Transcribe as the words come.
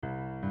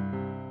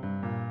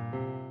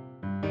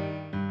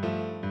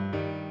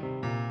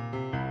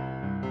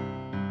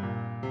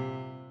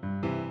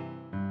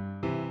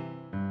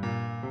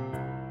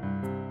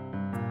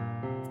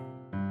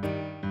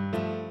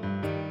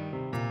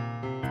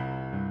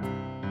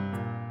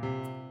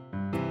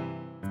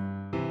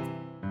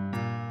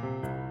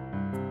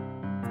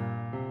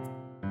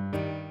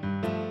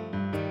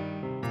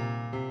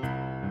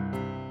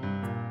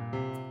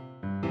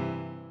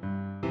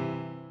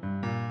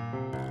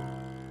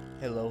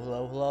Hello,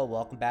 hello, hello.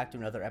 Welcome back to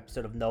another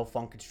episode of No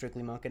Funkin'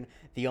 Strictly Munkin',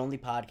 the only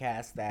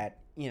podcast that,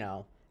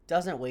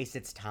 doesn't waste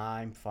its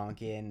time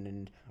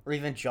funkin' or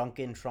even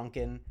junkin',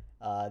 trunkin'.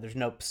 There's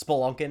no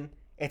spelunkin'.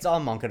 It's all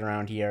munkin'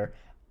 around here.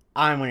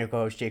 I'm one of your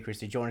co-hosts, Jay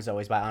Christie, joined as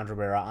always by Andre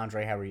Rera.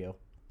 Andre, how are you?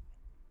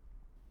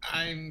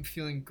 I'm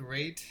feeling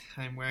great.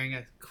 I'm wearing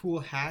a cool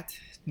hat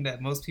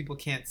that most people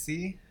can't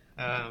see,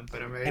 but I'm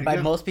ready And to by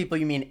go. most people,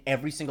 you mean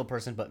every single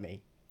person but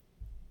me.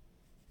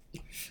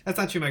 That's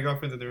not true. My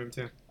girlfriend's in the room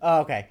too. Oh,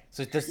 okay.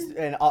 So,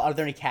 are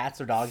there any cats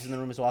or dogs in the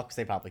room as well? Because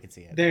they probably could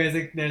see it.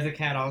 There's a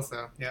cat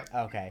also. Yep.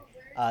 Okay.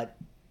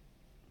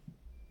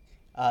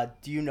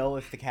 Do you know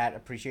if the cat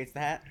appreciates the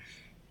hat?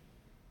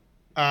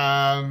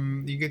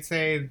 You could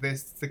say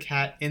this the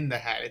cat in the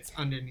hat. It's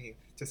underneath.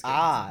 Just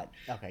kidding.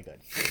 Okay, good.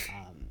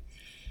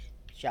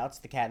 Shouts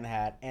to the Cat in the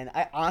Hat. And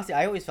I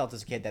always felt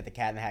as a kid that the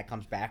Cat in the Hat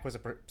Comes Back was a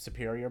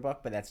superior book,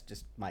 but that's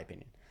just my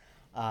opinion.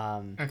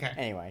 Okay.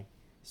 Anyway,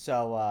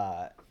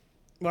 so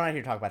we're not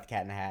here to talk about the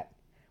Cat in the Hat.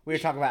 We're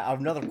talking about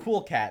another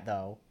cool cat,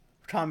 though.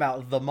 We're talking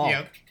about the Monk.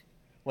 Yep.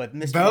 What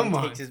Mr. Beaumont,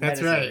 Monk takes his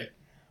that's medicine. right.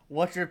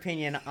 What's your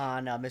opinion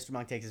on Mr.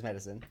 Monk takes his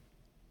medicine?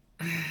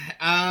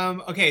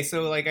 Okay,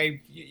 so like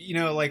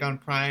like on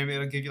Prime,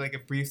 it'll give you like a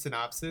brief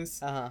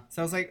synopsis. Uh huh.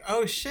 So I was like,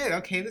 oh shit,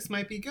 okay, this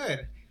might be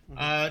good.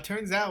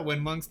 Turns out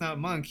when Monk's not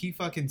Monk, he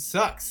fucking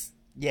sucks.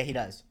 Yeah, he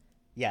does.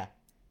 Yeah.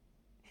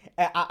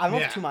 I'm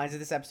of Yeah. two minds of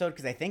this episode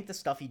because I think the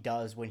stuff he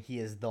does when he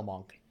is the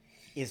Monk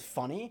is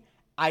funny.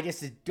 I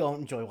just don't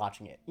enjoy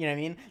watching it. You know what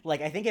I mean?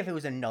 Like, I think if it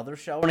was another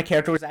show and a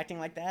character was acting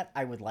like that,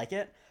 I would like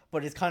it.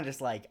 But it's kind of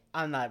just like,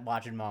 I'm not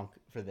watching Monk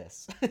for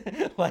this.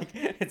 Like,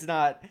 it's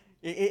not...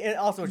 It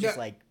also is just,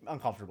 like,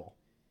 uncomfortable.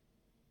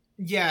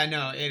 Yeah,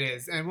 no, it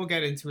is. And we'll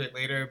get into it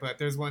later, but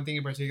there's one thing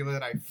in particular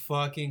that I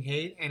fucking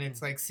hate, and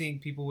it's like seeing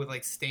people with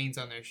like stains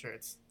on their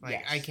shirts. Like,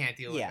 Yes. I can't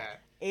deal with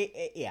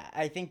that. Yeah,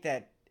 I think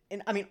that...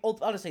 And I mean, I'll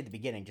just say at the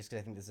beginning, just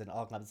because I think this is an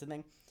all-encompassing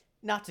thing.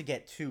 Not to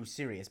get too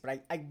serious,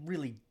 but I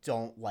really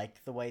don't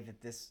like the way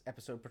that this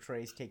episode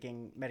portrays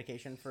taking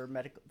medication for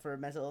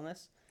mental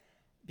illness.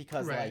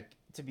 Because, Right. like,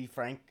 to be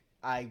frank,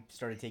 I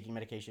started taking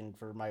medication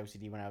for my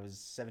OCD when I was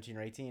 17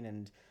 or 18,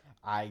 and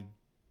I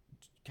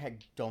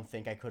don't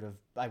think I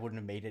wouldn't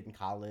have made it in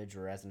college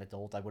or as an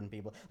adult. I wouldn't be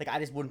able, like, I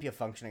just wouldn't be a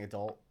functioning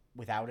adult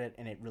without it,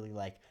 and it really,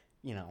 like,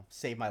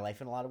 saved my life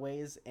in a lot of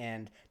ways.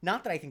 And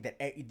not that I think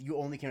that you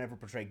only can ever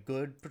portray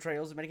good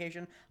portrayals of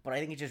medication, but I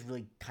think it's just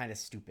really kind of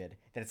stupid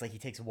that it's like he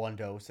takes one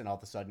dose and all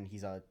of a sudden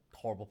he's a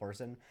horrible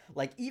person.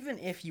 Like, even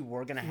if you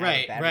were going to have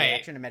a bad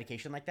reaction to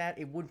medication like that,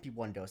 it wouldn't be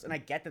one dose. And I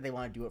get that they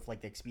want to do it for,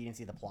 like, the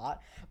expediency of the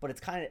plot, but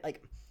it's kind of,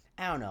 like,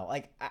 I don't know.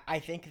 Like, I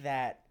think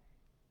that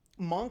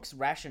Monk's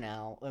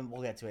rationale, and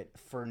we'll get to it,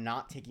 for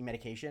not taking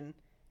medication,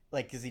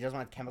 like, because he doesn't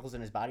want chemicals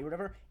in his body or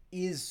whatever,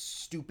 is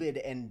stupid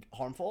and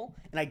harmful,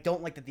 and I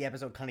don't like that the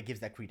episode kind of gives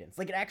that credence.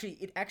 Like, it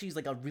actually is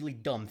like a really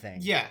dumb thing.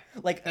 Yeah,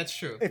 like, that's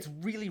true. It's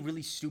really,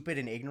 really stupid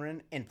and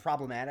ignorant and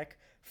problematic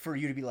for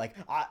you to be like,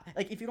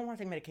 if you don't want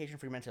to take medication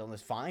for your mental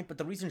illness, fine, but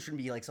the reason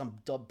shouldn't be like some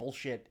dumb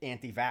bullshit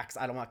anti-vax,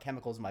 I don't want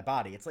chemicals in my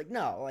body. It's like,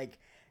 no, like,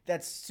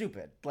 that's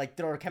stupid. Like,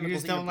 there are chemicals. You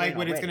just don't like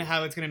what already.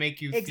 how it's gonna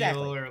make you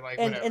Exactly. feel, or like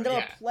and, whatever. And there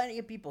are plenty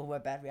of people who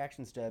have bad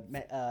reactions to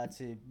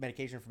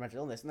medication for mental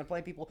illness, and there are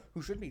plenty of people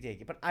who shouldn't be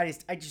taking it. But I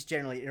just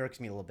generally, it irks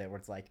me a little bit where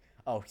it's like,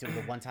 oh, so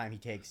the one time he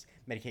takes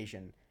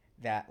medication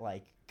that,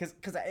 like,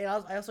 because I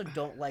also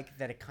don't like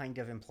that it kind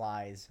of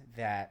implies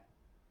that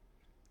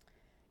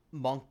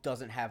Monk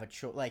doesn't have a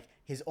choice. Like,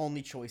 his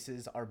only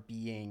choices are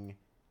being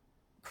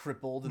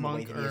crippled in the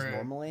way that he is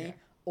normally,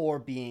 or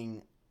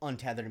being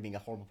untethered and being a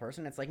horrible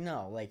person. It's like,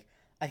 no, like,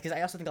 because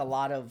I also think a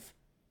lot of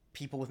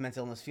people with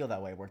mental illness feel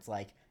that way, where it's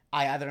like,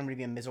 I'm going to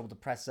be a miserable,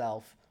 depressed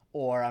self,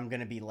 or I'm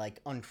going to be, like,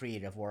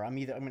 uncreative, or I'm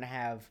going to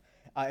have,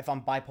 if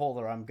I'm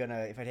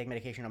bipolar, if I take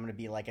medication, I'm going to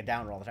be, like, a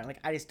downer all the time. Like,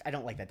 I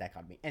don't like that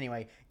dichotomy.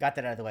 Anyway, got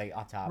that out of the way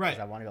off top, because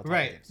I want to go talk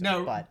about it.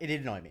 No, but it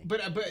did annoy me.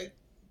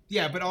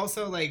 But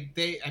also, like,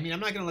 I'm not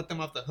going to let them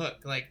off the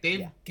hook. Like,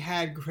 they've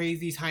had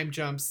crazy time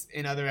jumps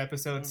in other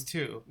episodes,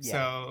 too. Yeah.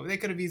 So they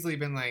could have easily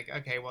been like,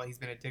 okay, well, he's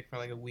been a dick for,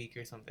 like, a week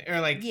or something. Or,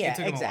 like, it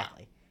took him a while.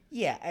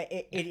 Yeah,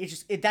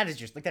 that's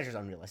just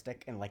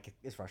unrealistic, and, like,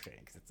 it's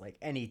frustrating, because it's like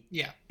any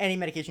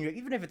medication,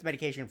 even if it's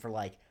medication for,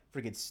 like,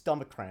 freaking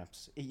stomach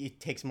cramps, it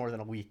takes more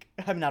than a week.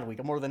 I mean, not a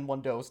week, more than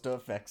one dose to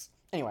fix.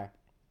 Anyway.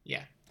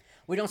 Yeah.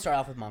 We don't start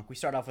off with Monk. We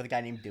start off with a guy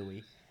named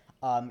Dewey.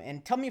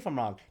 And tell me if I'm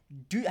wrong.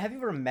 Have you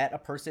ever met a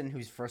person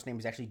whose first name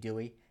is actually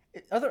Dewey?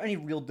 Are there any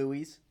real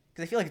Deweys?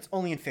 Because I feel like it's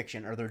only in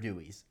fiction are there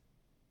Deweys.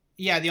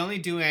 Yeah, the only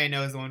Dewey I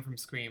know is the one from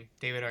Scream,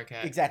 David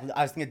Arquette. Exactly.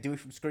 I was thinking of Dewey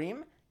from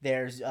Scream.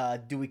 There's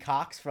Dewey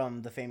Cox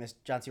from the famous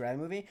John C. Reilly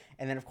movie,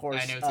 and then of course,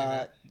 I know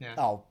that. Yeah.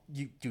 Oh,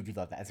 you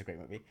love that. It's a great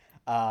movie.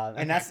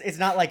 And it's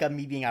not like a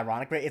me being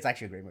ironic, right? It's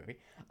actually a great movie.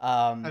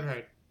 I've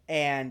heard.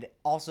 And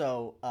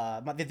also,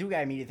 the Dewey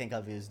I immediately think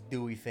of is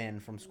Dewey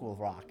Finn from School of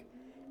Rock.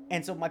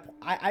 And so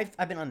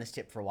I've been on this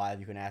tip for a while.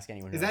 You can ask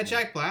anyone. Is that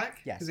Jack Black?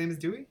 Yes. His name is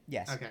Dewey?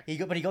 Yes.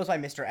 Okay. But he goes by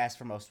Mr. S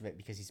for most of it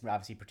because he's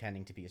obviously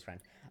pretending to be his friend.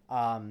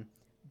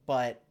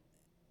 But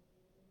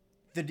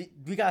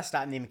we gotta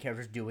stop naming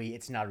characters Dewey.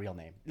 It's not a real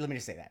name. Let me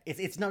just say that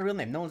it's not a real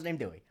name. No one's named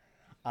Dewey.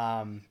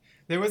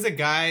 There was a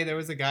guy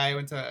I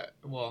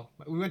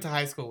we went to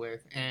high school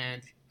with,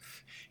 and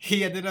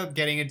he ended up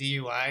getting a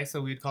DUI,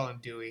 so we'd call him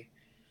Dewey.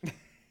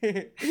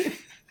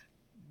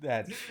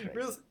 That's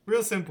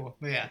real simple,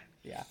 but yeah.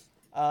 Yeah.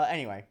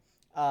 Anyway,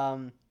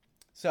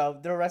 so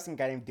they're arresting a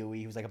guy named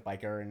Dewey who's like a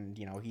biker, and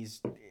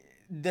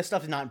this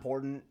stuff is not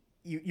important.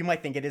 You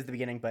might think it is at the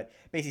beginning, but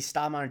basically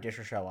Stallman and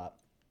Disher show up,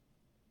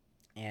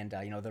 and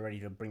they're ready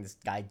to bring this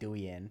guy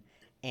Dewey in,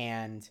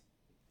 and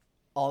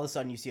all of a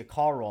sudden you see a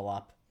car roll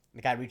up.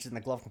 The guy reaches in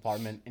the glove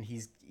compartment, and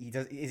is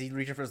he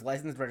reaching for his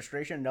license,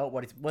 registration? No,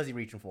 what was he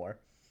reaching for?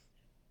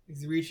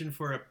 He's reaching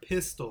for a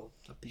pistol.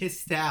 A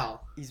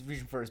pistol. He's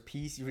reaching for his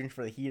piece. He's reaching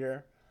for the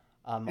heater.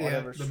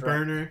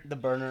 Burner. The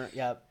burner,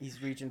 yeah.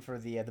 He's reaching for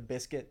the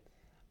biscuit.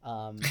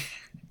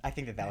 I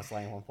think that was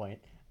slang at one point.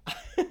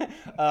 Anyway.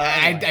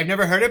 I've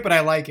never heard it, but I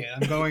like it.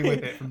 I'm going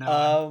with it from now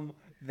on.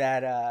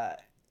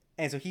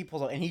 And so he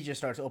pulls out, and he just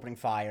starts opening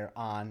fire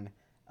on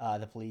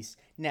the police.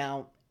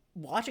 Now,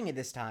 watching it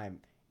this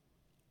time,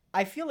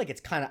 I feel like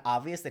it's kind of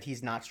obvious that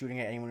he's not shooting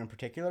at anyone in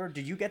particular.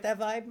 Did you get that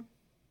vibe?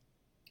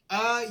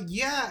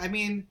 Yeah. I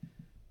mean,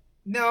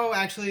 no,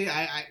 actually,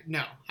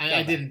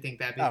 I didn't think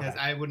that because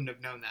I wouldn't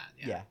have known that.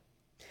 Yeah.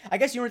 I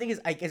guess the only thing is,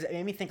 it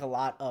made me think a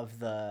lot of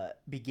the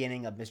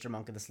beginning of Mr.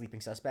 Monk and the Sleeping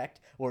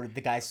Suspect, where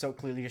the guy's so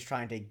clearly just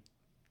trying to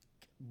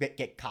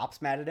get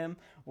cops mad at him,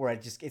 where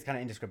it's kind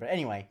of indescribable.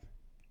 Anyway,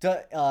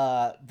 they're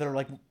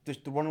like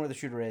the one where the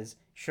shooter is.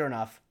 Sure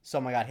enough,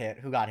 someone got hit.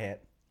 Who got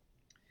hit?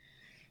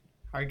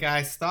 Our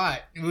guys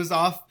thought it was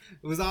off.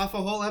 It was off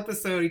a whole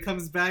episode. He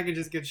comes back and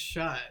just gets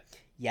shot.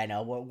 Yeah,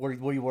 no.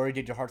 Were you worried?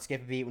 Did your heart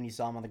skip a beat when you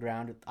saw him on the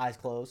ground with eyes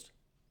closed?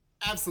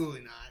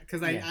 Absolutely not,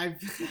 because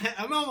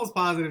I'm almost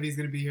positive he's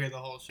going to be here the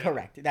whole show.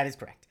 Correct. That is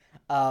correct.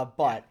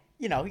 But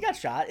he got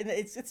shot, and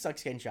it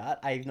sucks getting shot.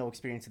 I have no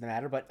experience in the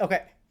matter, but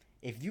okay.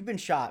 If you've been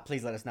shot,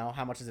 please let us know.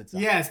 How much does it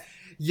suck?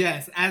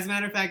 Yes. As a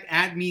matter of fact,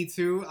 at me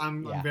too.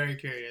 I'm very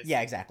curious.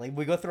 Yeah, exactly.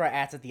 We go through our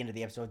ads at the end of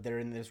the episode. They're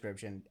in the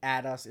description.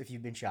 Add us if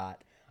you've been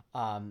shot.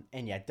 And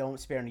yeah, don't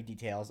spare any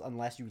details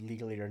unless you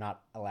legally are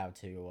not allowed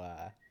to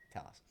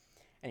tell us.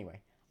 Anyway,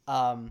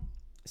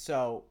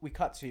 so we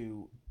cut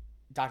to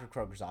Dr.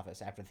 Kroger's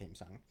office after the theme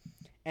song.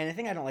 And the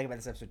thing I don't like about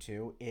this episode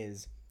too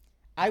is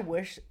I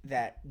wish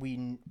that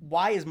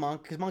why is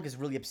Monk, because Monk is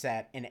really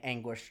upset and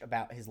anguished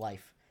about his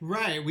life.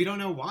 Right, we don't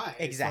know why.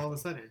 Exactly. All of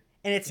a sudden.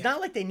 And it's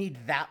not like they need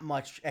that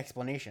much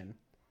explanation.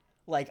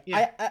 Like,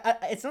 I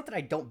it's not that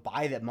I don't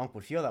buy that Monk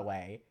would feel that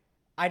way.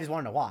 I just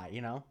want to know why,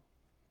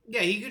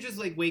 Yeah, he could just,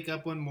 like, wake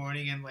up one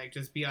morning and, like,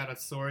 just be out of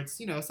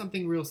sorts.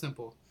 Something real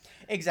simple.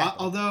 Exactly.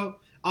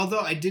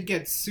 Although I did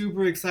get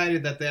super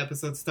excited that the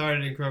episode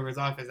started in Kroger's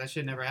office. That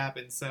shit never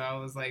happened. So I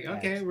was like,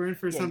 okay, we're in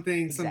for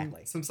something,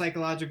 exactly. some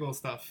psychological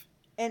stuff.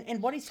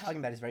 And what he's talking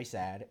about is very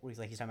sad. He's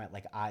talking about,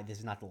 like, this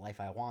is not the life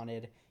I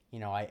wanted.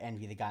 I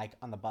envy the guy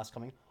on the bus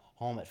coming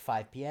home at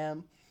 5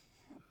 p.m.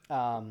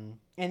 And,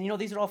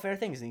 these are all fair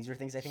things. And these are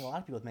things I think a lot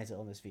of people with mental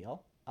illness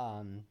feel.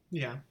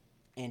 Yeah.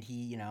 And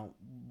he,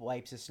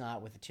 wipes his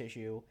snot with a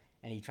tissue,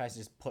 and he tries to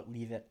just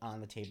leave it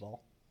on the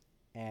table.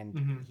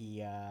 And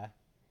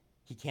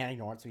he can't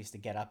ignore it, so he has to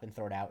get up and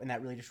throw it out, and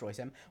that really destroys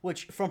him.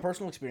 Which, from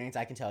personal experience,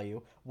 I can tell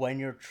you, when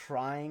you're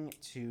trying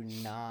to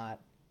not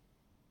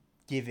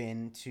give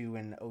in to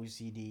an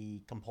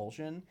OCD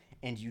compulsion,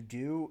 and you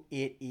do,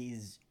 it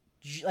is...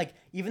 like,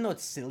 even though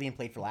it's silly and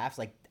played for laughs,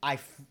 like,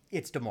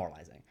 it's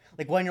demoralizing.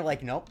 Like, when you're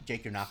like, nope,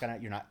 Jake, you're not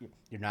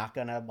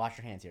gonna wash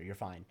your hands here, you're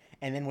fine.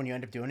 And then when you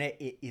end up doing it,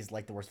 it is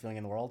like the worst feeling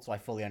in the world. So I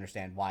fully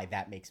understand why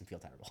that makes him feel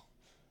terrible.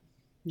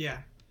 Yeah,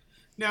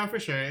 no, for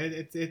sure,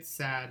 it's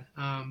sad.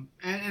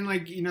 And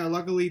like,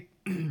 luckily,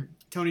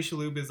 Tony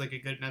Shalhoub is like a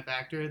good enough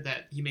actor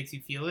that he makes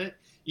you feel it,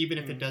 even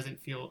if it doesn't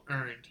feel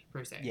earned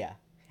per se. Yeah,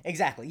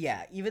 exactly.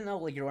 Yeah, even though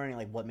like you're wondering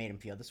like what made him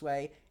feel this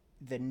way,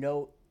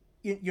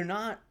 you're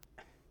not.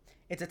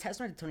 It's a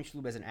testament to Tony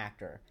Shalhoub as an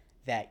actor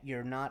that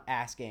you're not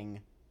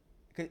asking,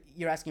 because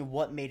you're asking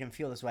what made him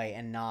feel this way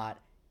and not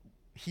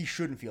he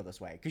shouldn't feel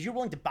this way. Because you're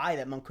willing to buy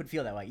that Monk could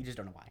feel that way. You just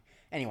don't know why.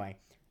 Anyway,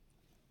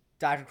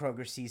 Dr.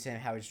 Kroger sees him,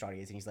 how his distraught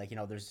he is, and he's like,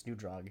 there's this new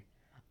drug.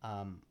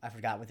 I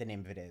forgot what the name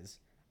of it is.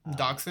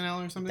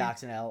 Doxanel or something?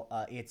 Doxanel.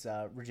 It's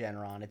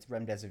Regeneron. It's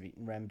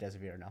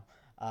remdesivir. No.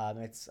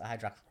 It's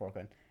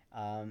hydroxychloroquine.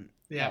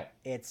 Yeah. No,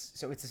 it's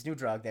this new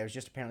drug that was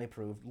just apparently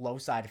approved, low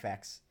side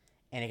effects,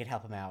 and it could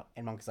help him out.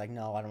 And Monk is like,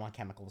 no, I don't want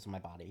chemicals in my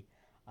body.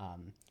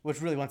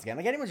 Which really, once again,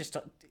 like anyone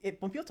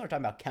when people start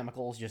talking about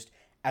chemicals just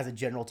as a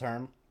general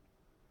term,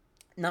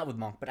 not with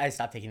Monk, but I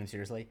stopped taking them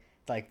seriously.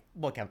 It's like,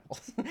 what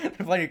chemicals? There's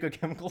plenty of good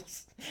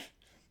chemicals.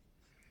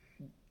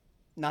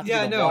 Not to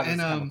be the wildest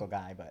chemical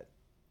guy, but...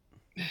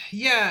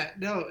 Yeah,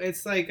 no,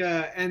 it's like,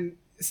 and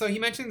so he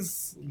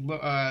mentions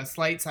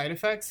slight side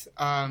effects.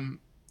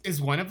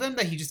 Is one of them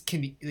that he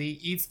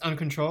eats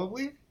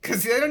uncontrollably?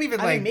 Because they don't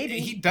even maybe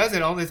he does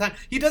it all the time.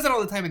 He does it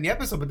all the time in the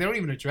episode, but they don't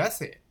even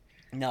address it.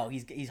 No,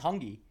 he's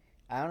hungry.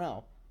 I don't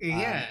know.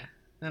 Yeah,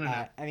 I don't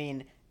know. I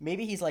mean,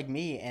 maybe he's like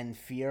me, and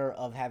fear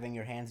of having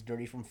your hands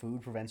dirty from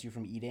food prevents you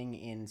from eating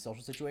in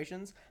social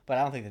situations. But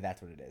I don't think that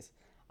that's what it is.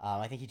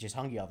 I think he's just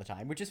hungry all the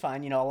time, which is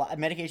fine. You know,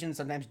 medications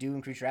sometimes do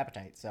increase your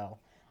appetite. So,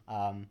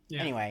 Yeah.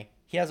 anyway,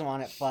 he doesn't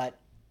want it, but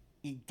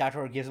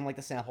Dr. gives him like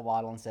the sample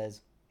bottle and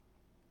says,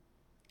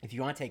 "If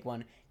you want to take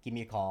one, give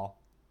me a call.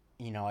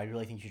 You know, I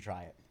really think you should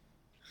try it."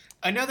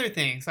 Another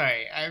thing,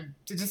 sorry, I'm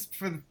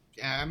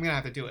gonna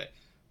have to do it.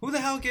 Who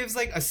the hell gives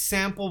like a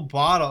sample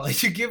bottle?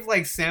 Like you give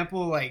like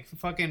sample like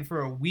fucking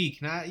for a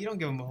week. Not you don't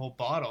give him a whole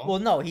bottle. Well,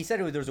 no, he said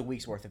there was a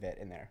week's worth of it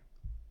in there.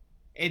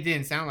 It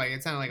didn't sound like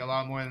it sounded like a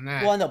lot more than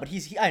that. Well, no, but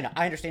I know,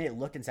 I understand it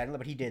looked and sounded,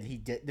 but he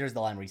did. There's the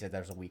line where he said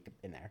there was a week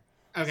in there.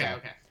 Okay, So,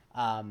 okay.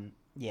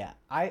 Yeah,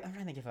 I'm trying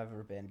to think if I've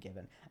ever been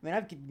given. I mean,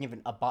 I've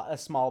given a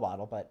small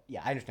bottle, but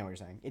yeah, I understand what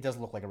you're saying. It does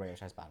look like a regular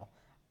sized bottle.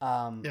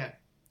 Yeah.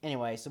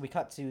 Anyway, so we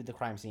cut to the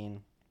crime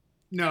scene.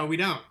 No, we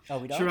don't. Oh,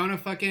 we don't.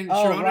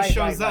 Sharona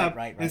shows up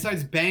right. and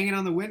starts banging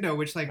on the window,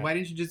 which like, why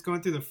didn't you just go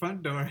in through the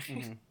front door?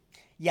 Mm-hmm.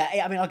 Yeah,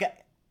 I mean, I'll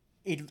get.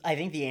 I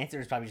think the answer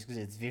is probably just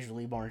because it's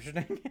visually more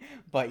interesting.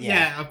 But yeah.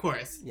 Yeah, of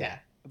course. Yeah.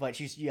 But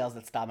she yells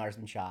that Stottmeyer's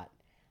been shot.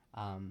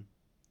 And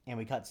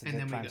we cut to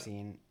the crime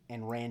scene,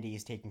 and Randy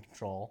is taking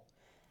control.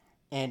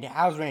 And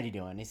how's Randy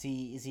doing? Is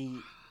he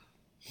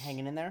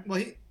hanging in there?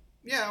 Well,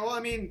 I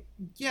mean,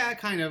 yeah,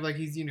 kind of like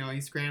he's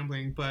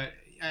scrambling, but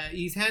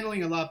he's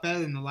handling a lot better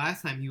than the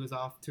last time he was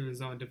off to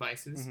his own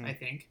devices. Mm-hmm. I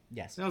think.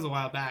 Yes. That was a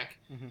while back.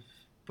 Mm-hmm.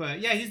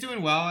 But yeah, he's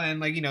doing well, and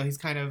like he's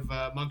kind of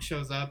Monk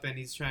shows up, and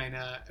he's trying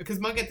to because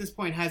Monk at this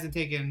point hasn't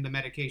taken the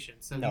medication,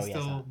 so he's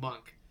still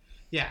Monk.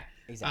 Yeah.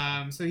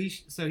 Exactly.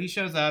 So he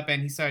shows up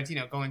and he starts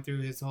going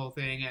through his whole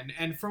thing,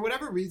 and for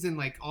whatever reason,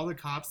 like all the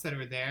cops that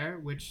are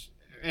there,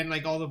 and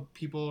like all the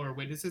people or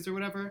witnesses or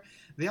whatever,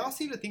 they all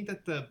seem to think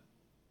that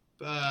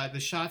the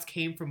shots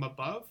came from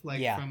above, like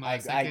from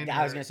a second.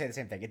 I was gonna say the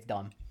same thing. It's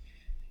dumb.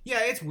 Yeah,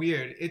 it's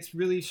weird. It's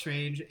really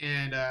strange,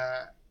 and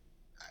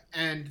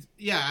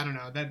yeah, I don't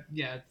know.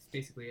 That's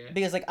basically it.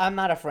 Because like I'm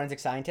not a forensic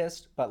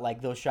scientist, but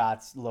like those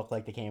shots look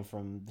like they came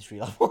from the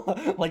street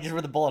level, like just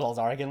where the bullet holes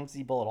are. I can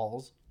see bullet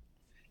holes.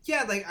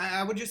 Yeah, like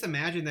I would just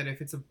imagine that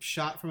if it's a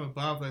shot from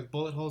above, like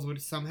bullet holes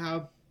would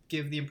somehow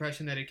give the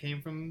impression that it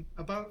came from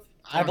above.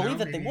 I believe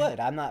that maybe. They would.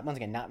 I'm not. Once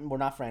again, we're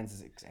not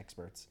forensic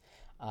experts.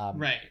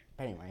 Right.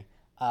 Anyway,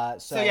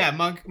 so yeah,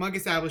 Monk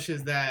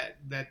establishes that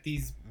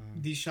these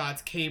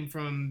shots came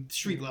from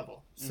street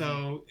level.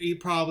 So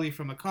probably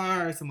from a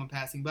car or someone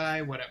passing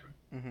by, whatever.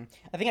 Mm-hmm.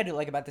 I think I do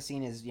like about the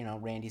scene is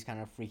Randy's kind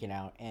of freaking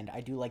out, and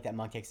I do like that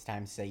Monk takes the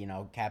time to say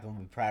Captain will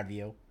be proud of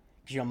you,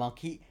 because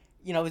Monk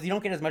you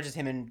don't get as much as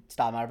him and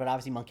Stottmeyer, but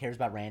obviously Monk cares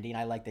about Randy, and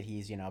I like that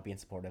he's being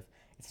supportive.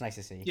 It's nice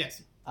to see.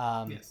 Yes.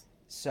 Yes.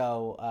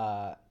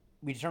 So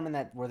we determined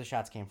that where the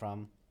shots came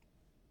from,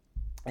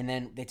 and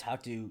then they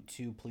talked to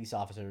two police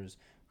officers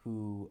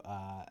who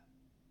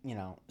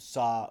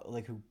saw,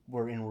 like, who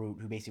were en route,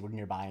 who basically were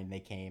nearby, and they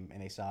came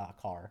and they saw a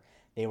car.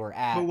 They were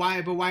at.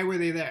 But why were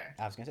they there?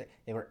 I was gonna say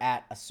they were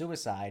at a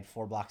suicide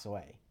 4 blocks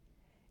away.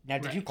 Now,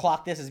 did you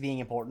clock this as being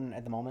important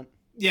at the moment?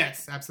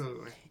 Yes,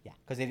 absolutely. Yeah,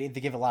 because they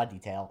give a lot of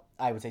detail.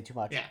 I would say too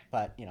much. Yeah.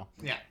 But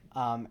Yeah.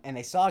 And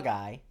they saw a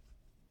guy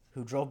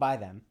who drove by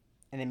them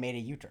and then made a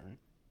U-turn.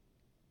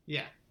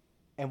 Yeah.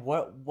 And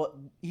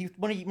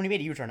when he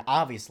made a U-turn,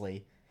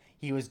 obviously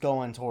he was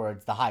going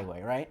towards the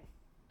highway, right?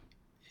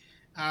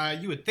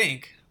 You would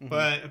think,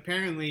 but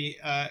apparently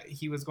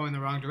he was going the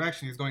wrong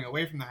direction. He was going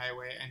away from the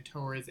highway and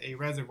towards a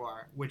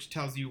reservoir, which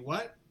tells you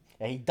what?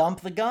 Yeah, he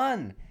dumped the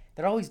gun.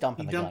 They're always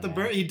dumping the gun.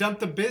 He dumped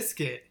the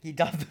biscuit. He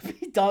dumped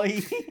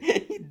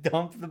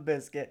the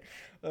biscuit.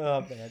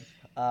 Oh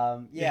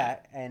man. Yeah,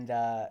 and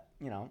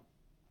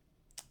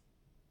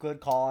good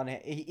call on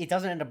it. It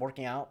doesn't end up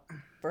working out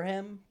for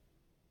him,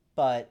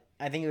 but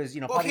I think it was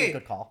probably a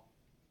good call.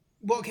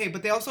 Well, okay,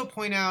 but they also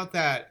point out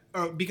that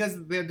because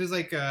there's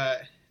like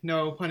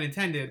no pun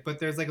intended, but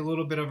there's like a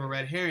little bit of a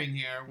red herring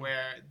here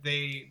where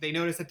they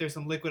notice that there's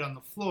some liquid on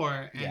the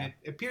floor and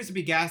it appears to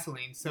be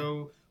gasoline.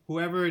 So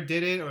whoever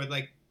did it, or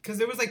like, because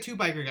there was like 2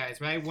 biker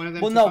guys, right? One of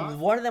them.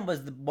 One of them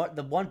was the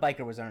one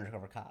biker was an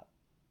undercover cop.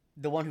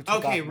 The one who took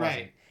off. Okay, right.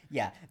 Wasn't.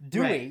 Yeah,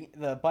 Dewey,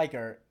 the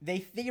biker, they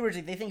think it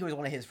was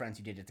one of his friends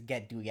who did it to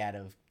get Dewey out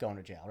of going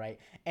to jail, right?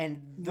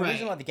 And the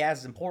reason why the gas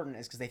is important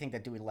is because they think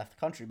that Dewey left the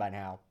country by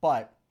now,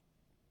 but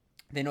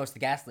they noticed the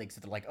gas leaks,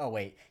 so they're like, oh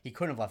wait, he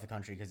couldn't have left the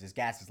country because his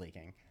gas is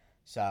leaking.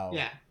 So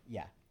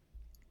yeah.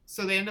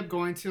 So they end up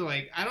going to,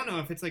 like, I don't know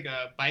if it's like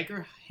a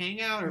biker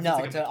hangout or if no,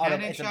 it's like a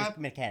mechanic shop. It's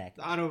a mechanic.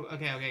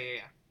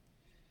 Okay,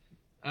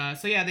 yeah.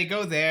 So yeah, they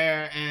go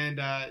there and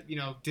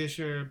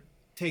Disher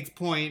takes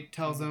point,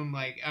 tells them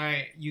like, all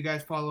right, you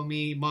guys follow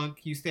me, Monk,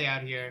 you stay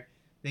out here.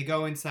 They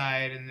go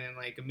inside, and then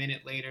like a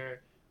minute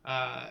later,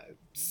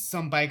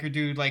 some biker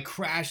dude like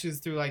crashes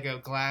through like a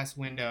glass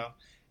window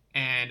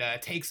and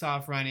takes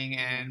off running,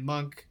 and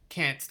Monk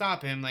can't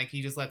stop him. Like,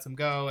 he just lets him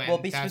go.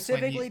 And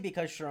specifically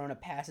because Sharona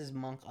passes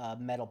Monk a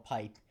metal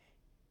pipe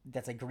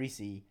that's like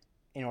greasy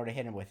in order to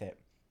hit him with it.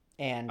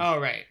 And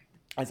right,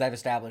 as I've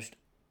established,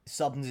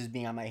 substances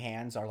being on my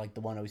hands are like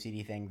the one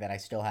OCD thing that I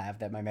still have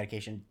that my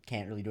medication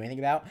can't really do anything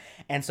about.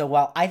 And so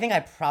while I think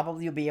I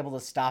probably would be able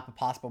to stop a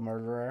possible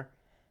murderer,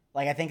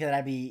 like I think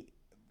that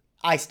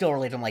I still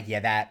relate to him like,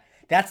 yeah,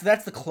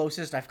 that's the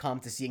closest I've come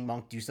to seeing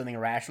Monk do something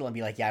irrational and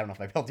be like, yeah, I don't know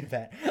if I'd be able to do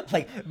that.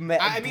 Like,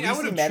 I mean, I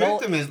would have metal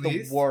tripped him is at the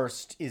least.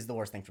 worst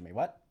thing for me.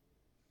 What?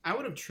 I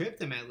would have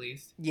tripped him at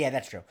least. Yeah,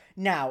 that's true.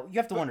 Now, you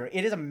have to wonder,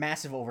 it is a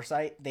massive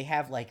oversight. They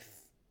have like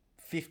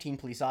 15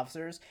 police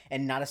officers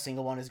and not a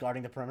single one is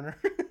guarding the perimeter.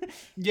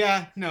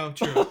 Yeah, no,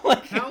 true.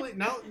 Like-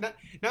 not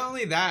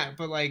only that,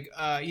 but like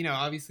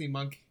obviously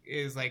Monk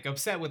is like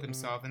upset with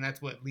himself, and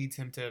that's what leads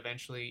him to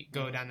eventually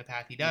go down the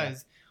path he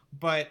does. Yeah.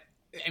 But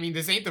I mean,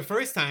 this ain't the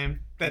first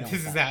time that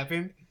this has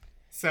happened.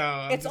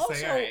 So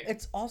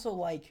it's also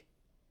like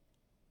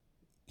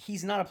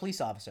he's not a police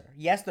officer.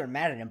 Yes, they're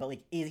mad at him, but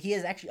like he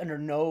is actually under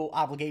no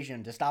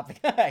obligation to stop the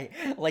guy.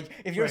 Like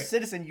if you're a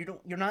citizen,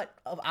 you're not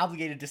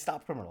obligated to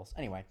stop criminals.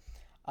 Anyway,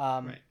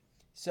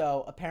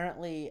 so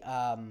apparently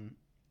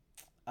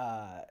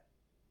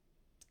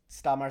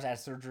Stalmar's had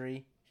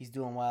surgery. He's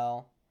doing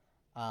well.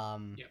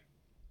 You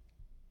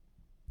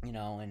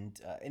know,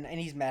 and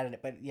he's mad at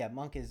it, but yeah,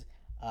 Monk is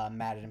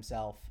mad at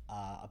himself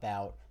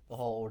about the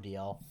whole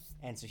ordeal,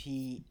 and so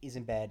he is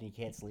in bed and he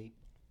can't sleep.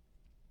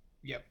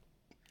 Yep.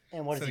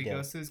 And what does he do? He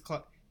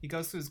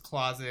goes to his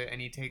closet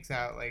and he takes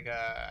out like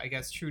I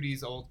guess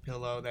Trudy's old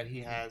pillow that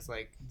he has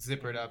like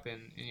zippered up in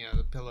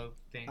the pillow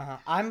thing.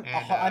 I'm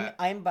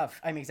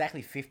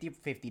exactly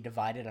 50-50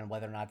 divided on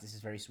whether or not this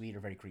is very sweet or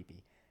very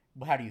creepy.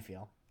 How do you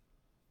feel?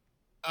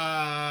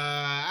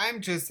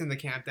 I'm just in the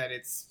camp that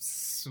it's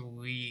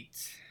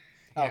sweet.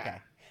 Yeah. Okay.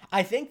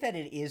 I think that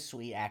it is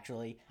sweet,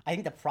 actually. I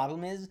think the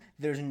problem is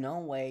there's no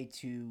way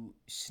to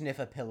sniff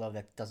a pillow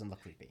that doesn't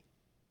look creepy.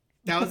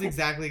 That's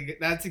exactly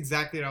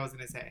what I was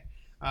going to say.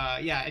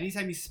 Yeah,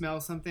 anytime you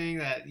smell something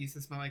that used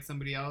to smell like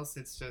somebody else,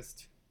 it's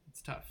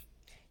tough.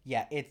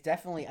 Yeah, it's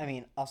definitely, I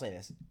mean, I'll say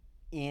this.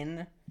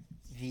 In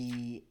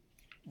the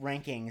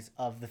rankings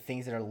of the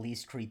things that are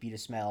least creepy to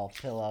smell,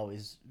 pillow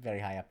is very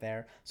high up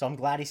there. So I'm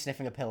glad he's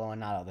sniffing a pillow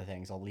and not other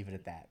things. I'll leave it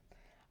at that.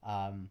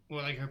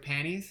 Well, like her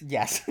panties?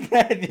 Yes.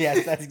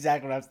 Yes, that's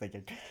exactly what I was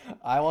thinking.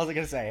 I wasn't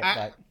going to say it,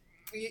 but...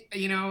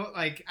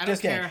 Like, I don't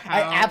care how...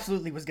 I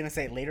absolutely was going to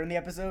say it later in the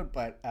episode,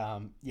 but, yeah.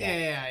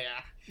 Yeah.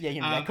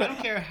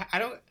 Yeah,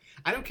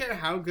 I don't care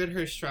how good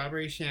her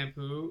strawberry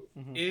shampoo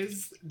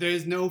is.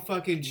 There's no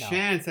fucking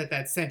chance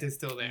that scent is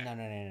still there.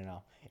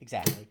 No.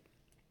 Exactly.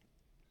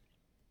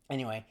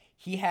 Anyway,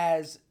 he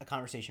has a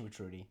conversation with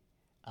Trudy,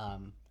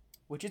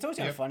 which is always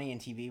kind of funny in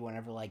TV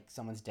whenever like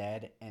someone's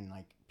dead and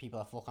like people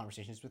have full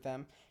conversations with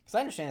them. Because I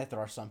understand that there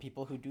are some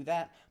people who do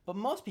that, but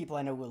most people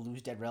I know who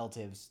lose dead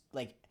relatives,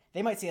 like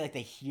they might say like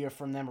they hear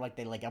from them or like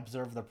they like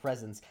observe their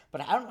presence, but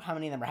I don't know how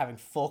many of them are having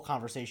full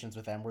conversations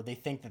with them where they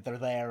think that they're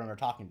there and are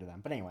talking to them.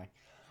 But anyway,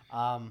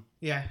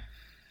 yeah,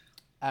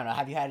 I don't know.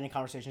 Have you had any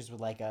conversations with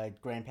like a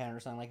grandparent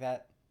or something like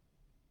that?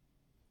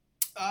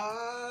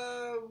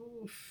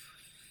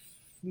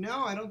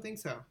 No, I don't think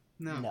so.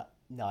 No,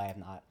 I have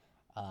not.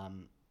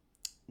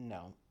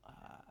 No.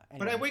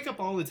 Anyway. But I wake up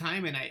all the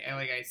time and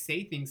I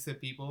say things to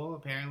people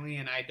apparently,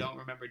 and I don't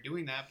remember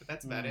doing that. But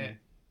that's about it.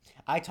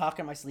 I talk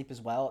in my sleep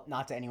as well,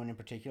 not to anyone in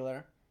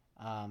particular.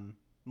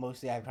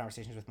 Mostly I have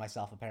conversations with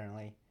myself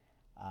apparently,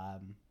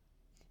 and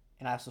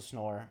I also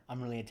snore.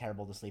 I'm really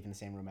terrible to sleep in the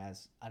same room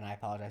as, and I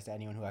apologize to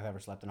anyone who I've ever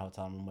slept in a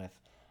hotel room with.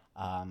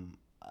 I'll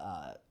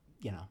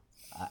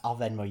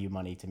Venmo you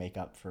money to make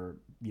up for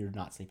your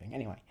not sleeping.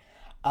 Anyway,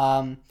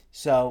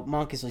 so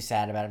Monk is really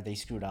sad about it. They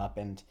screwed up,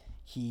 and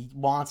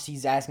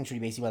he's asking Trudy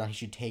basically whether he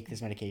should take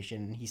this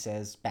medication, and he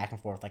says back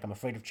and forth, like, I'm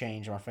afraid of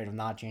change, I'm afraid of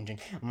not changing,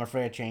 I'm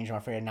afraid of change, I'm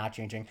afraid of not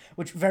changing,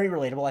 which very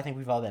relatable. I think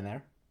we've all been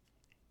there.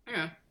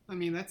 Yeah, I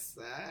mean, that's,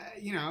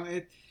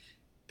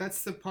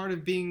 that's the part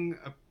of being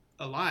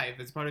alive.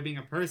 It's part of being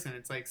a person.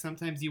 It's like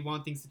sometimes you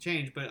want things to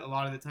change, but a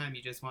lot of the time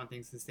you just want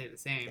things to stay the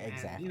same.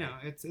 Exactly.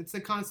 And, it's a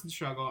constant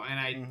struggle,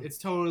 and it's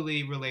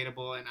totally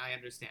relatable, and I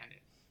understand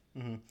it.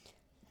 Mm-hmm.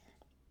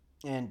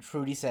 And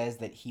Trudy says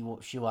that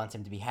she wants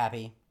him to be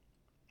happy,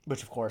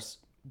 which, of course,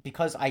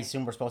 because I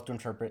assume we're supposed to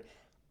interpret,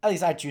 at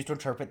least I choose to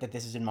interpret that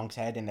this is in Monk's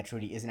head and that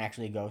Trudy isn't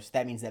actually a ghost.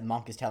 That means that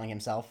Monk is telling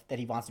himself that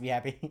he wants to be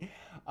happy.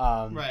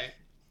 Right.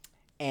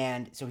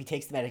 And so he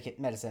takes the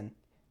medicine,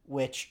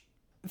 which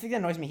the thing that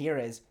annoys me here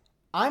is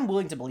I'm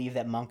willing to believe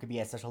that Monk could be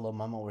at such a low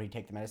moment where he'd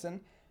take the medicine.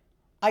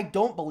 I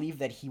don't believe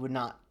that he would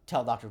not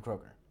tell Dr.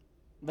 Kroger.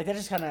 Like, that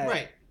just kind of...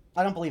 Right.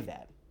 I don't believe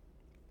that.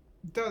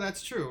 Though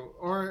that's true.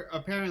 Or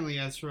apparently,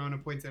 as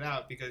Sharona pointed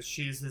out, because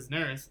she's his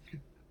nurse,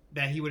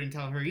 that he wouldn't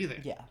tell her either.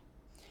 Yeah.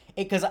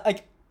 Because,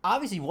 like,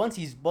 obviously, once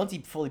he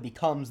fully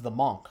becomes the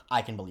monk,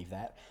 I can believe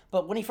that.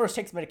 But when he first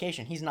takes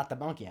medication, he's not the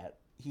monk yet.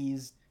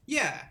 He's...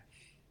 Yeah.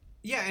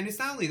 Yeah, and it's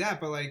not only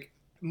that, but, like,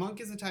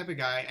 Monk is the type of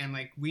guy, and,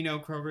 like, we know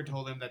Kroger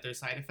told him that there's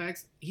side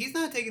effects. He's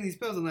not taking these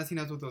pills unless he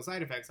knows what those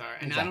side effects are.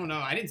 And exactly. I don't know.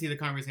 I didn't see the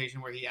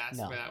conversation where he asked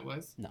where that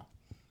was. No.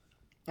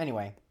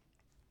 Anyway,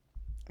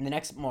 the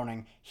next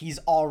morning, he's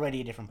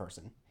already a different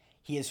person.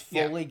 He has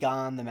fully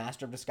gone the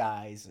master of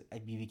disguise.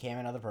 He became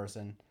another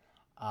person.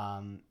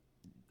 Um,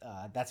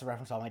 that's a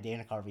reference to all my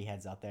Dana Carvey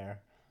heads out there.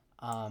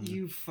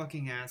 You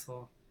fucking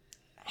asshole.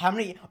 How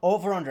many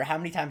over under? How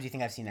many times do you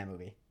think I've seen that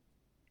movie?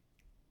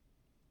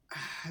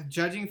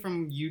 Judging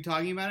from you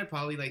talking about it,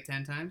 probably like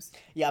 10 times.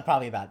 Yeah,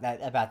 probably about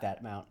that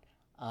amount.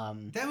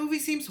 That movie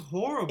seems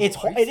horrible. It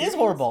is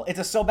horrible. It's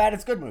a so bad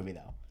it's good movie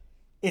though.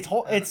 It's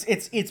one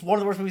of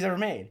the worst movies ever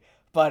made.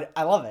 But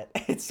I love it.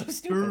 It's so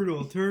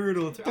stupid.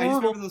 Turtle. I just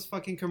remember those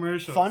fucking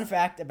commercials. Fun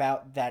fact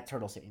about that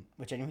turtle scene,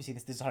 which anyone who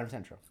sees this is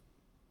 100% true.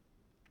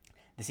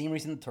 The scene where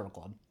he's in the Turtle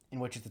Club,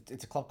 in which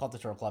it's a club called the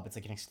Turtle Club. It's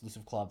like an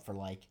exclusive club for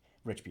like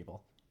rich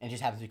people, and it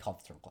just happens to be called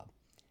the Turtle Club.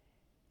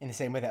 In the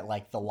same way that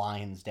like the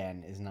Lion's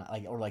Den is not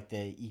like, or like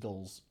the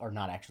Eagles are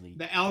not actually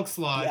the Elks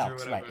Lodge the Elks,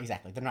 or whatever. right?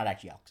 Exactly, they're not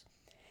actually elks.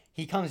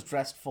 He comes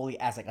dressed fully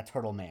as like a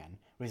turtle man,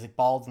 where he's like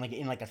bald and like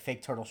in like a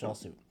fake turtle shell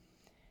suit.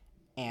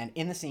 And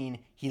in the scene,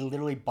 he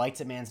literally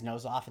bites a man's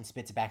nose off and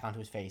spits it back onto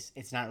his face.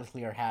 It's not really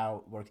clear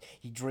how it works.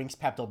 He drinks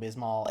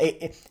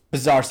Pepto-Bismol.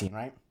 Bizarre scene,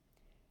 right?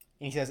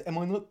 And he says, "Am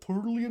I not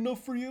turtly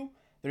enough for you?"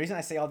 The reason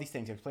I say all these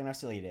things to explain how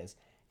silly it is,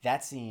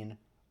 that scene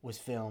was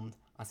filmed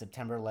on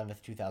September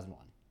 11th, 2001.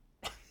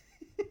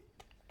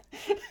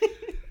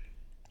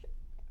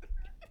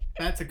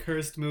 That's a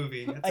cursed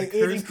movie. That's a cursed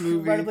movie. It's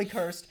incredibly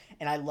cursed,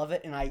 and I love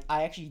it. And I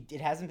actually,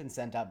 it hasn't been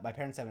sent up. My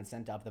parents haven't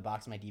sent up the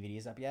box of my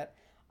DVDs up yet.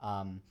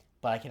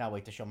 But I cannot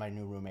wait to show my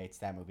new roommates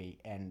that movie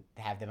and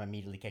have them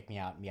immediately kick me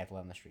out and be at the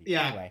on the street.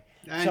 Yeah. Anyway,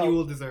 and you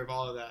will deserve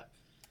all of that.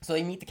 So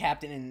they meet the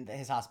captain in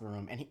his hospital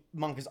room, and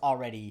Monk is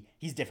already,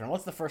 he's different.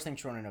 What's the first thing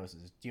Schroeder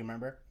notices? Do you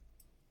remember?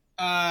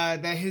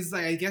 That his,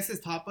 like, I guess his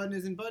top button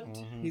isn't buttoned.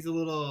 Mm-hmm. He's a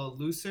little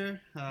looser.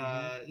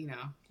 You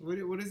know,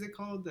 what is it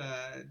called?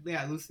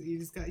 Yeah, loose.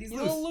 He's loose. A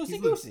little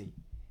loosey-goosey.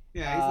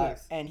 Yeah, he's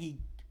loose. And he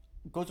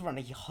goes around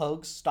and he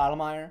hugs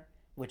Stottlemyre,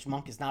 which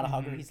Monk is not a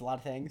hugger. He's a lot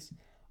of things.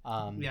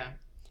 Yeah.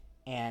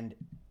 And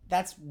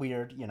that's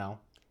weird, you know.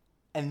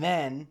 And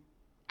then...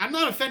 I'm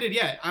not offended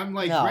yet. I'm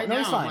like, now, I'm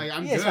like,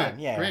 I'm good. Fine.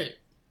 Yeah, great.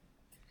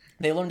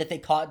 They learned that they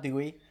caught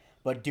Dewey,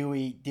 but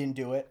Dewey didn't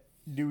do it.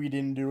 He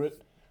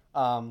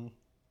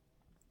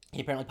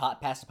apparently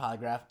passed a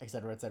polygraph,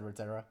 etc., etc.,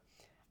 etc.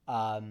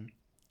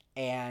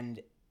 And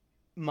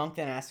Monk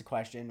then asked a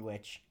question,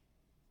 which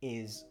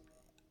is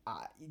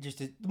just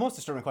the most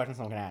disturbing question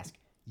someone can ask.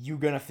 You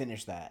gonna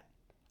finish that?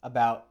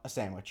 About a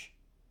sandwich.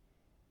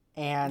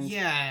 And...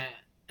 yeah...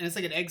 and it's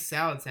like an egg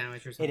salad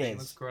sandwich or something. It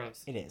looks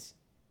gross. It is.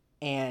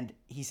 And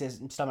he says,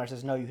 Stottlemyre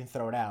says, no, you can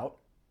throw it out.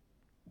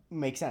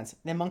 Makes sense.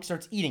 Then Monk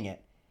starts eating it.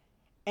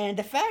 And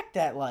the fact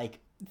that, like,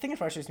 the thing that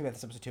frustrates me about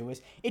this episode, too,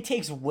 is it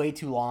takes way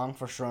too long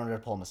for Schroeder to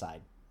pull him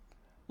aside.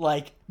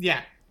 Like,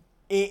 yeah.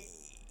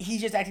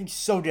 He's just acting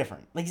so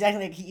different. Like,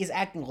 he is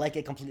acting like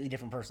a completely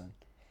different person.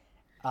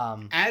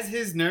 As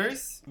his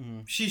nurse,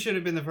 she should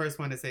have been the first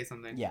one to say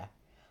something. Yeah.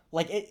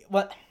 Like,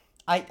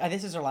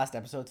 this is her last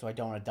episode, so I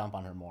don't want to dump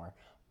on her more.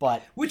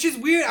 But which is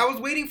weird. I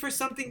was waiting for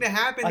something to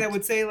happen that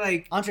would say,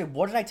 like, Andre,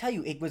 what did I tell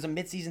you? It was a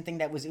mid-season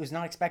thing it was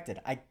not expected.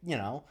 I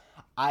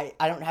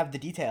don't have the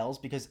details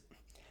because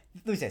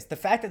let me say this, the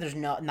fact that there's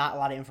not a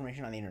lot of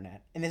information on the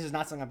internet, and this is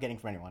not something I'm getting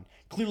from anyone,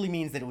 clearly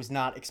means that it was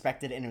not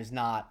expected and it was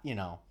not,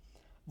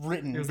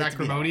 written. It was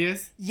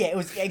acrimonious? Yeah, it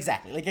was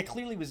exactly. Like, it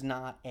clearly was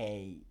not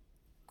a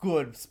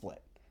good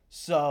split.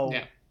 So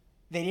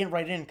they didn't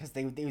write it in because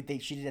they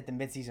cheated at the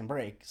mid-season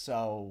break,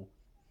 so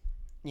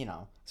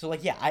so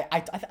like, yeah, I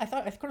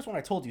thought, of course, when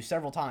I told you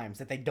several times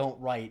that they don't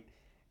write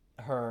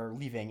her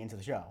leaving into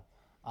the show.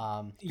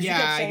 You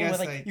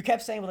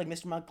kept saying with like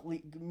Mr. Monk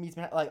meets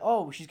like,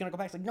 oh, she's gonna go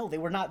back. It's like, no,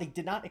 they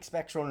did not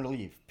expect Schroeder to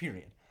leave.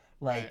 Period.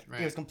 Like,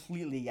 right. It was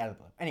completely out of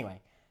the blue. Anyway,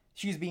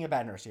 she's being a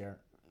bad nurse here.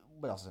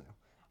 What else is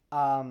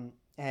new?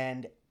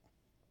 And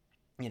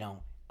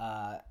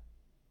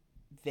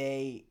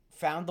they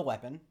found the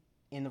weapon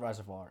in the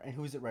reservoir, and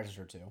who's it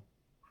registered to?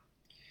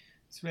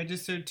 It's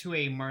registered to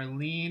a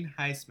Marlene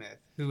Highsmith,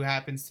 who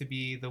happens to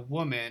be the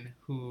woman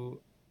who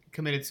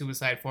committed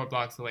suicide 4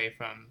 blocks away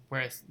from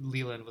where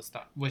Leland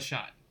was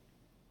shot.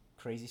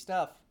 Crazy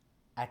stuff.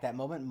 At that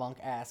moment, Monk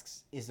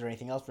asks, is there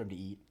anything else for him to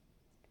eat?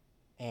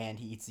 And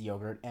he eats the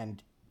yogurt,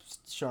 and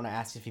Shona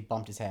asks if he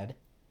bumped his head.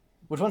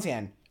 Which, once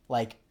again,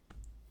 like,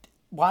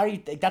 why are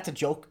you... that's a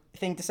joke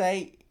thing to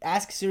say.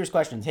 Ask serious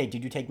questions. Hey,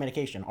 did you take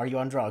medication? Are you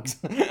on drugs?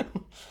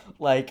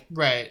 Like...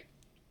 right.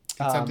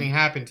 Did something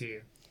happen to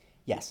you?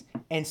 Yes.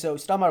 And so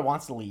Stottlemyre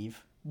wants to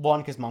leave. 1,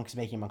 because Monk is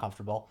making him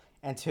uncomfortable.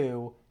 And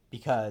 2,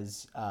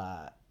 because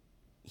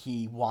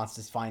he wants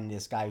to find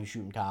this guy who's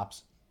shooting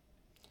cops.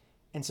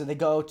 And so they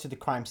go to the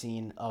crime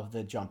scene of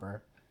the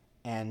jumper.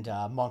 And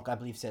Monk, I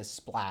believe, says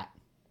splat.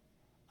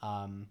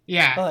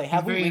 Yeah, but, like,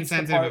 have we very reached the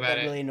insensitive part about that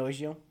it. really annoys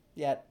you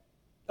yet?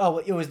 Oh,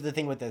 it was the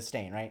thing with the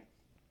stain, right?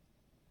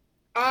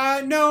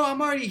 No,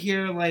 I'm already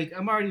here. Like,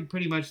 I'm already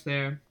pretty much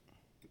there.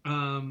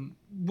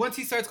 Once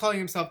he starts calling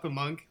himself the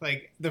Monk,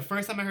 like, the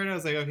first time I heard it, I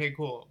was like, okay,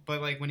 cool.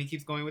 But, like, when he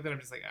keeps going with it, I'm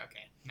just like,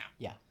 okay, no.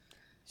 Yeah.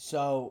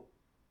 So,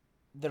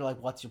 they're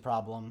like, what's your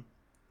problem?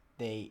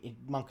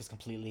 Monk is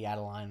completely out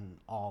of line,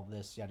 all of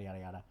this, yada, yada,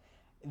 yada.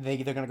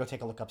 They're going to go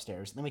take a look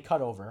upstairs. Then we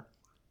cut over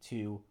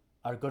to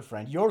our good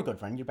friend, your good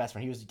friend, your best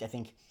friend. He was, I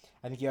think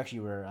you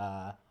actually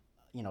were,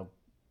 you know,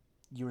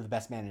 you were the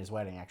best man at his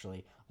wedding.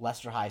 Actually,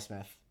 Lester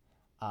Highsmith,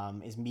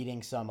 is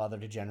meeting some other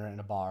degenerate in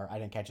a bar. I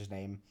didn't catch his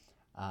name,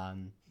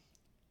 and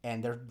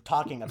they're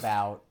talking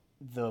about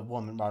the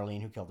woman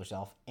Marlene who killed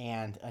herself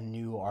and a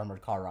new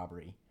armored car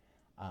robbery.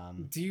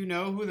 Do you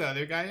know who the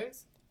other guy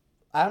is?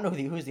 I don't know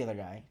who's the other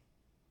guy.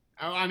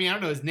 I mean, I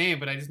don't know his name,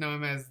 but I just know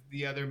him as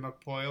the other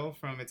McPoyle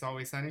from It's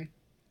Always Sunny.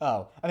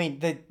 Oh, I mean,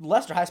 the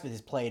Lester Highsmith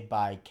is played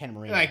by Ken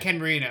Marino. Like Ken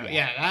Marino,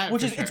 yeah. That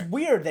Which is sure. It's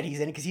weird that he's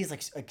in it because he's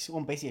like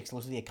basically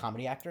exclusively a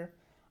comedy actor.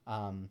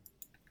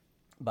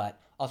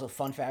 But also,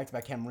 fun fact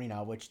about Ken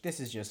Marino, which this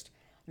is just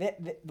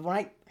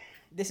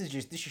this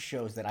just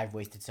shows that I've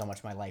wasted so much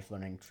of my life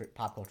learning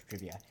pop culture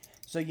trivia.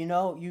 So you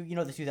know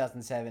the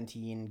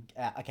 2017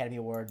 Academy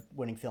Award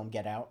winning film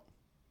Get Out.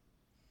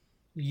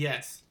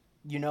 Yes.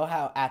 You know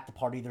how at the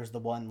party there's the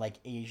one like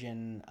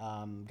Asian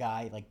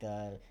guy, like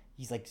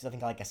he's like something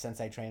like a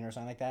sensei trainer or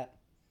something like that.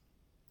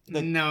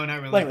 No, not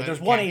really. But anyway, there's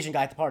one Asian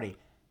guy at the party.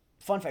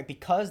 Fun fact: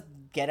 because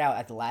Get Out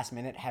at the last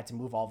minute had to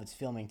move all of its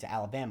filming to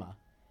Alabama,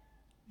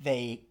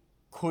 they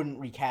couldn't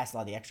recast a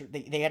lot of the extra.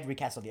 They had to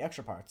recast all the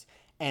extra parts,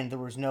 and there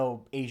was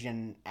no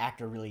Asian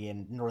actor really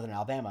in Northern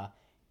Alabama.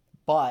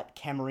 But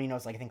Ken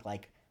Marino's like I think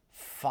like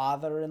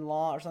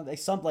father-in-law or something,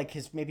 like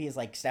his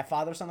like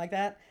stepfather or something like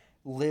that.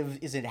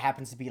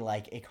 Happens to be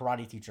like a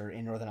karate teacher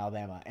in Northern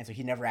Alabama, and so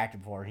he never acted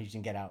before, and he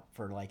didn't get out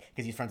for like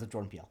because he's friends with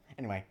Jordan Peele.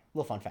 Anyway,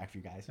 little fun fact for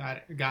you guys. Got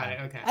it.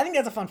 Okay. I think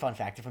that's a fun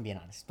fact if I'm being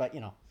honest, but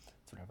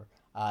it's whatever.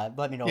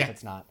 Let me know if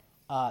it's not.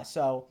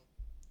 So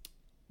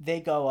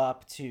they go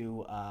up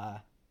to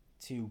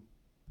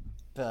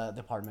the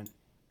apartment,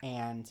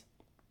 and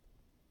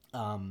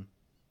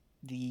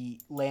the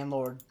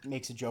landlord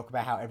makes a joke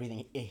about how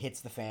everything it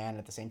hits the fan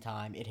at the same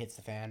time. It hits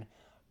the fan.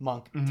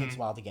 Monk takes a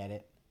while to get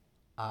it.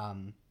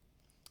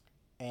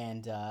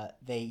 And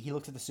he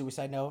looks at the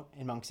suicide note,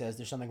 and Monk says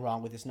there's something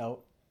wrong with this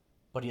note,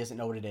 but he doesn't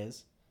know what it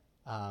is.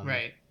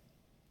 Right.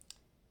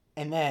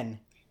 And then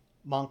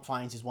Monk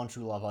finds his one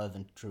true love other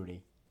than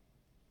Trudy.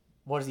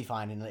 What does he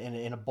find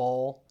in a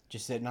bowl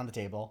just sitting on the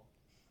table?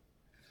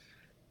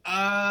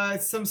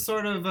 Some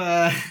sort of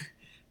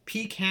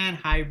pecan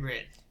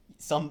hybrid.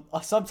 Some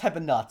type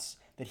of nuts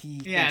that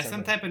he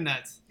some type of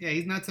nuts. Yeah,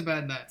 he's nuts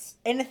about nuts.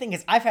 And the thing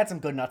is, I've had some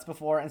good nuts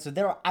before, and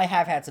so I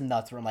have had some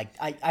nuts where I'm like,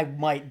 I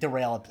might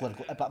derail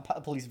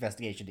a police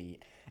investigation to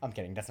eat. I'm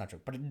kidding, that's not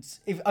true. But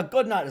if a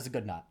good nut is a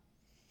good nut.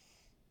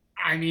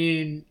 I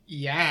mean,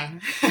 yeah.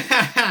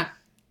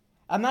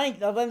 I'm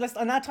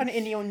not trying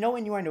to no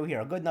innuendo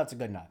here. A good nut's a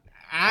good nut.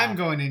 I'm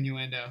going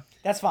innuendo.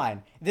 That's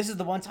fine. This is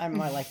the one time in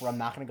my life where I'm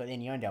not going to go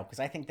innuendo because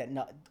I think that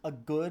a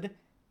good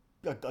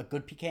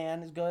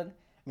pecan is good.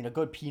 I mean, a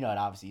good peanut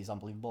obviously is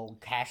unbelievable.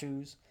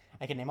 Cashews,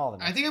 I can name all of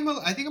them. I think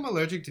I'm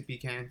allergic to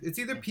pecans. It's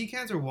either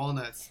pecans or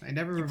walnuts. I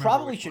never remember. You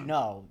probably should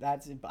know.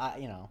 That's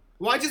Well,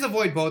 I just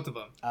avoid both of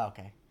them. Oh,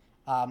 okay.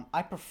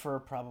 I prefer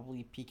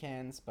probably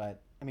pecans,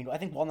 but I mean, I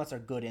think walnuts are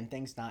good in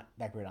things, not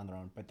that great on their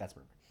own. But that's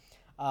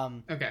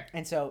whatever. Okay.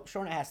 And so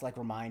Shorna has to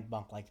remind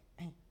Monk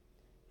hey,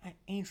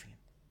 Adrian,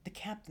 the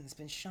captain's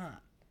been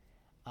shot.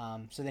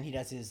 So then he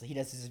does his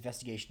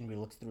investigation where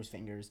he looks through his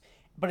fingers,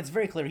 but it's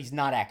very clear he's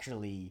not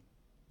actually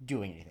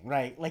doing anything,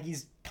 right? Like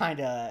he's kind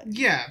of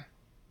yeah,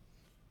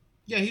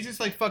 he's just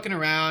fucking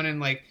around,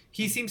 and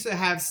he seems to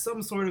have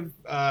some sort of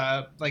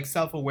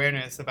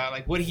self-awareness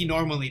about what he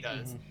normally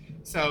does.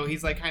 Mm-hmm. So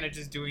he's kind of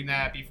just doing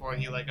that before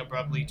he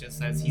abruptly just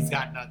says he's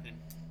got nothing.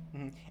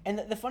 Mm-hmm. And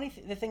the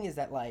thing is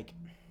that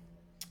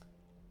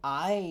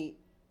I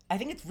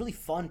think it's really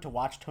fun to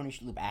watch Tony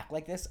Shalhoub act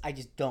like this. I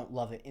just don't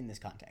love it in this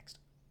context.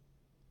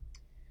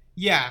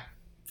 Yeah,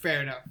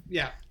 fair enough.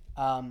 Yeah.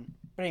 But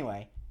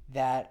anyway,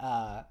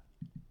 that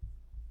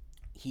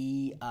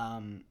he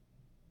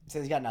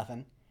says he's got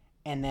nothing,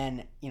 and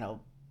then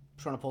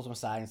Shorna pulls him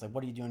aside and he's like,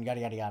 "What are you doing?"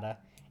 Yada yada yada,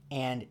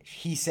 and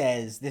he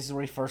says, "This is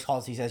where he first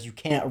calls." He says, "You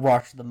can't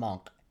rush the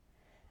monk."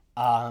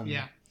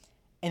 Yeah.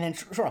 And then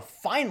Shorna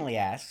finally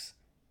asks,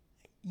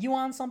 "You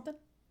on something?"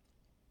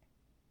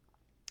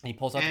 And he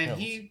pulls out the pills.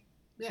 He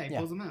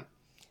pulls them out.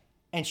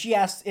 And she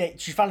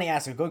finally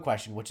asks a good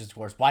question, which is, of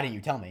course, why didn't you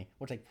tell me?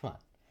 Which, come on.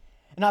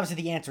 And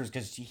obviously the answer is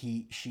because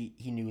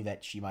he knew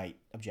that she might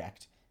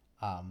object.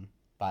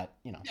 But,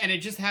 And it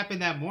just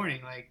happened that morning.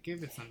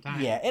 Give it some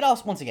time. Yeah, it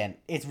also, once again,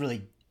 it's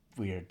really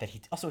weird that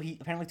he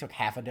apparently took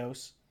half a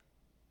dose.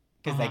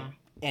 Because,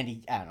 and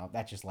he, I don't know,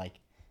 that just,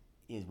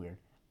 is weird.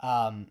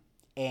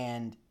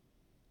 And,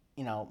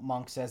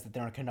 Monk says that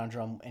they're in a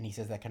conundrum, and he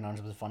says that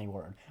conundrum is a funny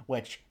word,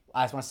 which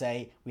I just want to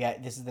say,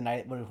 this is the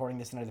night we're recording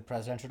this night of the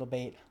presidential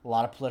debate. A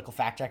lot of political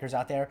fact checkers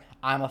out there.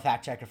 I'm a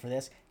fact checker for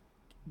this.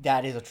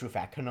 That is a true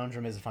fact.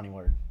 Conundrum is a funny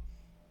word.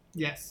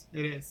 Yes,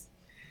 it is.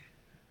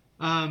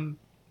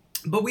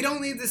 But we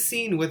don't leave the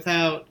scene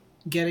without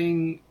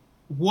getting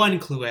one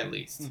clue at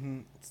least. Mm-hmm.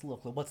 It's a little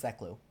clue. What's that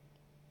clue?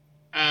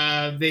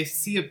 They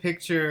see a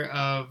picture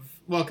of,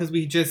 because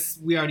we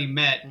already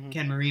met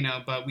Ken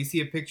Marino, but we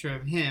see a picture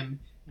of him,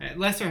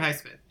 Lester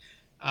Highsmith,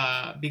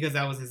 because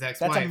that was his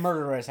ex-wife. That's a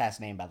murderous ass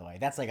name, by the way.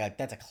 That's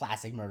a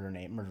classic murderer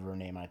name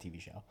on a TV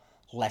show.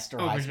 Lester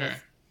Highsmith. For sure.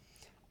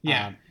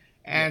 Yeah.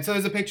 And so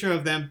there's a picture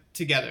of them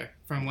together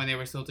from when they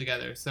were still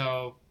together.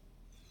 So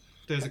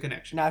there's a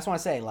connection. Now, I just want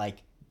to say, like,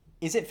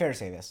 is it fair to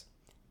say this?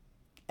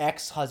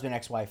 Ex-husband,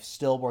 ex-wife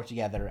still work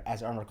together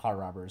as armored car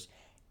robbers.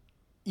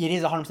 It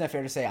is 100%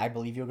 fair to say, I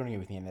believe you're going to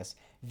agree with me in this,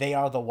 they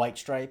are the white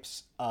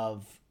stripes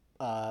of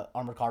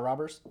armored car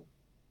robbers?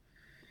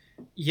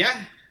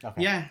 Yeah.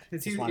 Okay. Yeah.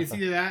 It's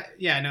either that.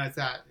 Yeah, no, it's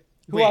that.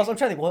 Who else? I'm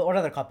trying to think. What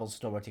other couples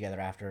still work together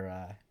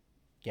after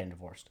getting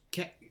divorced?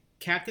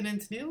 Captain and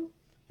Tennille?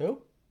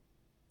 Who?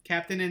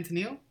 Captain and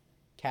Tennille?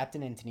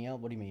 Captain and Tennille?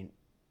 What do you mean?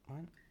 What?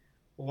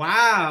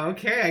 Wow.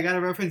 Okay, I got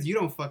a reference you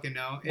don't fucking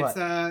know.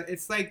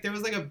 It's like there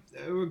was like a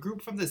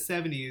group from the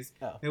 70s.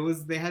 Oh.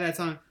 They had that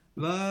song,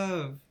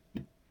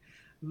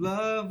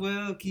 Love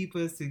will keep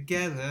us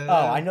together.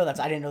 Oh, I know that.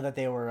 I didn't know that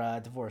they were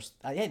divorced.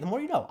 Hey, the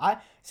more you know. I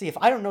see. If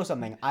I don't know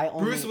something, I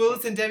only... Bruce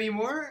Willis and Demi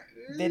Moore.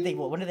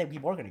 When did they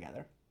keep working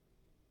together?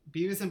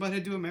 Beavis and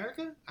Butthead Do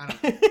America. I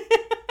don't know.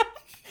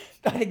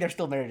 I think they're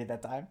still married at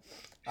that time.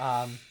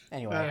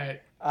 Anyway. All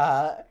right.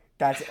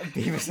 That's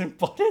Beavis and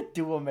Butthead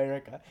Do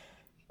America.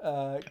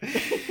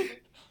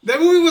 That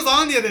movie was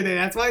on the other day.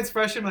 That's why it's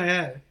fresh in my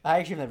head. I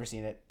actually have never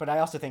seen it, but I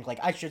also think like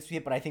I should see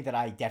it. But I think that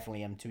I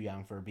definitely am too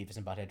young for Beavis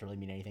and Butthead to really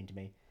mean anything to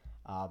me.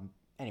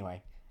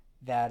 Anyway,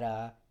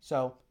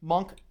 so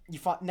Monk.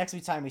 Next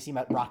time we see him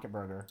at Rocket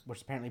Burger, which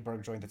is apparently a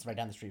burger joint that's right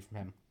down the street from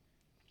him.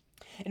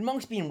 And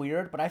Monk's being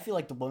weird, but I feel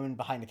like the woman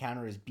behind the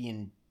counter is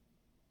being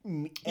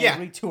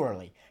angry too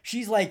early.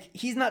 She's like,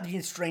 he's not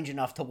being strange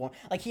enough to want.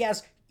 Like he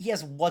has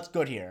what's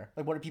good here.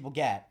 Like what do people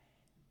get?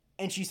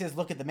 And she says,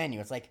 look at the menu.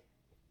 It's like,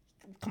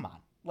 come on.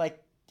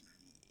 Like,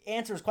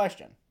 answer his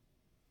question.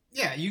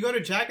 Yeah, you go to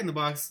Jack in the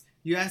Box,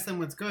 you ask them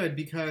what's good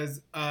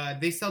because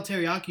they sell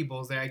teriyaki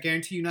bowls there. I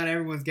guarantee you not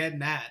everyone's getting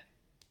that.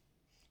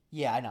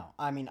 Yeah, I know.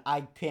 I mean,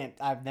 I've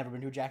never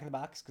been to a Jack in the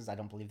Box because I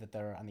don't believe that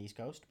they're on the East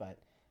Coast, but...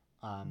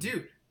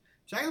 Dude,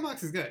 Jack in the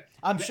Box is good.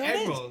 I'm sure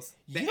it is. Rolls.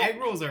 The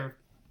egg rolls are...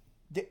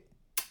 The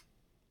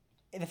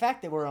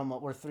fact that we're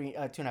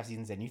 2.5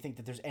 seasons in, you think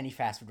that there's any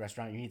fast food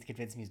restaurant, you need to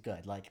convince me is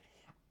good. Like...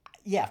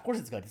 Yeah, of course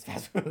it's good. It's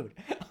fast food.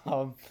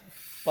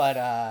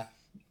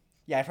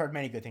 Yeah, I've heard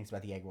many good things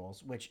about the egg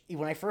rolls, which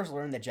when I first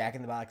learned that Jack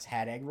in the Box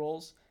had egg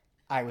rolls,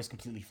 I was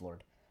completely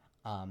floored.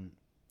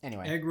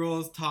 Anyway. Egg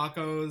rolls,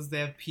 tacos, they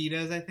have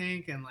pitas, I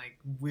think, and like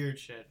weird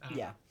shit.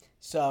 Yeah. Know.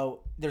 So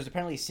there's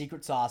apparently a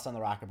secret sauce on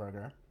the Rocket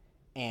Burger,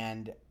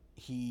 and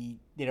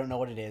they don't know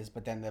what it is,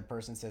 but then the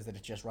person says that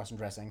it's just Russian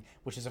dressing,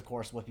 which is, of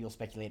course, what people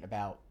speculate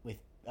about with...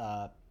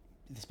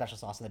 the special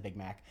sauce in the Big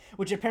Mac,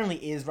 which apparently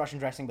is Russian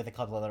dressing with a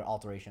couple other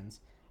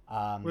alterations.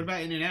 What about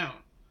In-N-Out?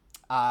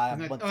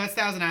 That's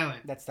Thousand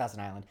Island. That's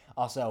Thousand Island.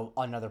 Also,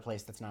 another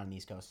place that's not on the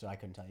East Coast, so I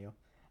couldn't tell you.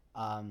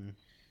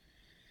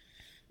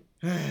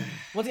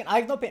 Once again, I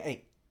have no...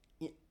 Hey,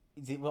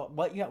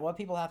 what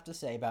people have to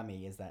say about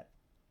me is that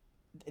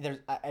there's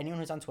anyone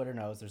who's on Twitter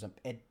knows there's a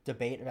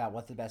debate about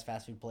what the best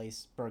fast food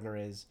place burger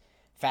is,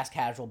 fast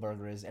casual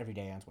burger is every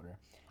day on Twitter.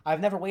 I've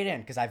never weighed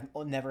in because I've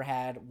never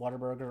had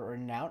Whataburger or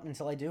In-N-Out.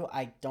 Until I do,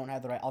 I don't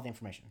have all the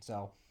information.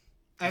 So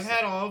I've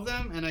had all of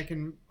them, and I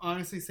can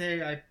honestly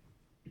say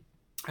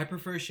I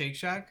prefer Shake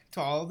Shack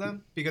to all of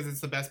them because it's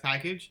the best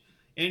package.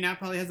 In-N-Out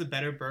probably has a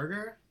better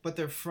burger, but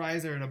their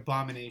fries are an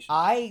abomination.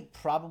 I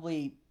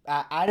probably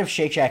out of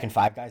Shake Shack and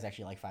Five Guys,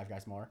 actually like Five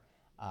Guys more.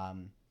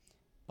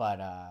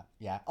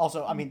 Yeah.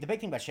 Also, I mean, the big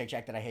thing about Shake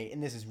Shack that I hate,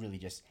 and this is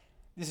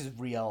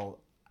real.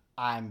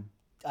 I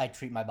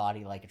treat my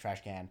body like a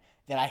trash can.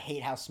 That I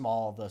hate how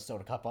small the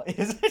soda cup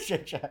is at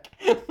Shake Shack.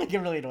 Like, it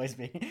really annoys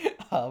me.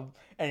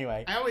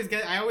 Anyway. I always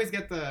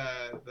get the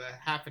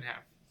half and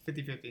half,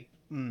 50-50.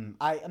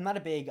 I'm not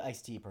a big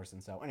iced tea person,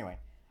 so anyway.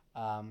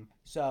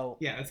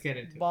 Yeah, let's get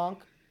into it.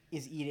 Bonk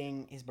is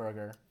eating his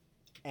burger,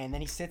 and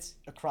then he sits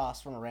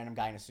across from a random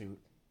guy in a suit,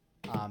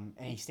 and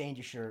he stained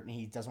his shirt, and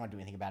he doesn't want to do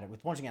anything about it.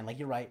 Once again, like,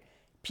 you're right,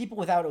 people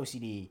without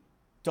OCD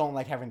don't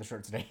like having the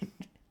shirt stained.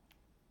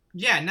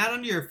 Yeah, not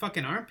under your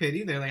fucking armpit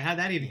either. Like, how'd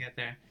that even get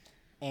there?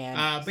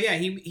 And but yeah,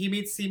 he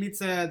meets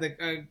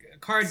the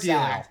car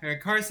dealer or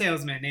car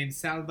salesman named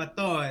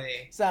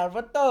Salvatore.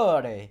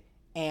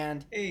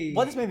 And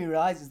what this made me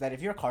realize is that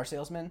if you're a car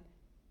salesman,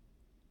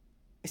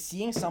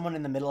 seeing someone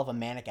in the middle of a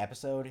manic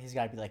episode has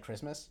got to be like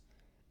Christmas.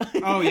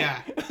 Oh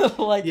yeah,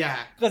 like yeah,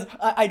 because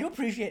I do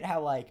appreciate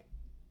how like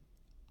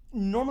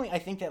normally I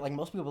think that like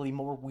most people will be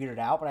more weirded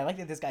out, but I like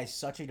that this guy is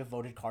such a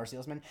devoted car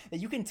salesman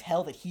that you can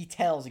tell that he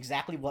tells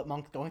exactly what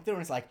Monk's going through,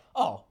 and it's like,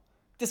 oh,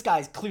 this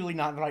guy's clearly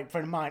not the right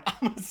friend of mine.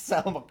 I'm gonna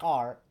sell him a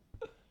car.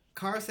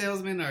 Car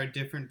salesmen are a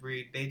different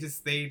breed.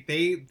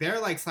 They're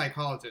like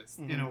psychologists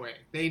in a way.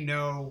 They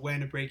know when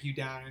to break you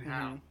down and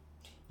how.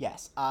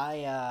 Yes,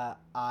 I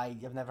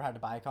have never had to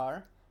buy a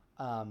car.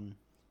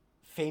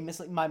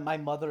 Famously, my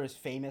mother is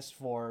famous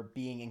for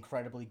being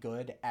incredibly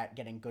good at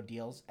getting good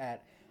deals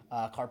at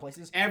car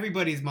places.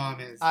 Everybody's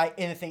mom is.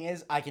 And the thing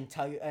is, I can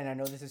tell you, and I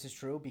know this is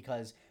true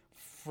because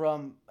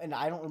and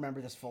I don't remember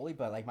this fully,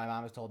 but like my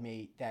mom has told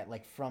me that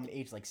like from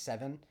age like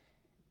 7,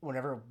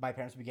 whenever my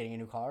parents would be getting a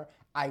new car,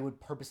 I would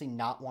purposely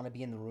not want to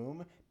be in the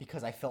room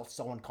because I felt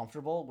so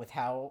uncomfortable with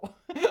how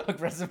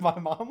aggressive my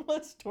mom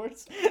was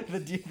towards the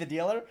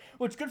dealer,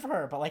 which good for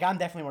her. But like, I'm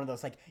definitely one of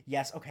those like,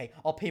 yes, okay,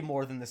 I'll pay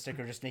more than the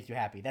sticker just to make you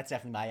happy. That's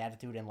definitely my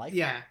attitude in life.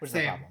 Yeah, which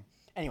same. is no problem.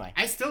 Anyway,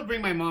 I still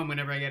bring my mom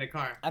whenever I get a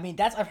car. I mean,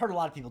 I've heard a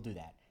lot of people do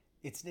that.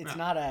 It's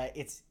not a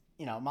it's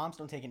moms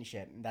don't take any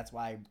shit, and that's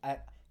why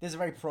this is a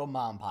very pro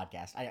mom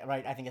podcast.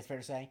 I think it's fair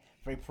to say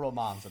very pro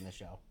moms on this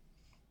show.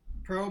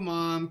 Pro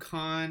mom,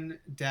 con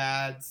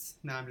dads.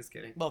 No, I'm just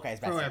kidding. Well, okay,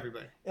 it's pro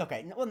everybody.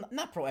 Okay, well,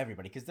 not pro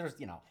everybody because there's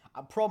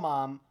pro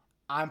mom.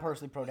 I'm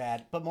personally pro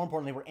dad, but more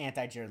importantly, we're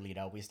anti Jared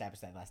Leto. We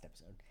established that last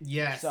episode.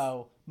 Yes.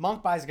 So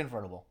Monk buys a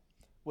convertible,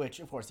 which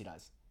of course he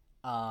does.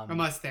 A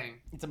Mustang.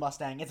 It's a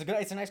Mustang.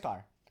 It's a nice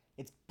car.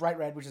 It's bright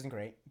red, which isn't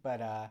great,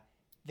 but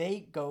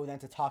they go then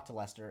to talk to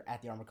Lester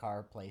at the armored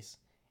car place,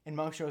 and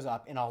Monk shows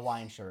up in a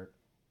Hawaiian shirt.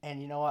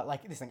 And you know what?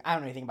 Like this thing, I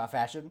don't know anything about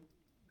fashion,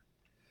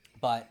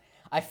 but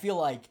I feel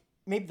like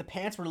maybe the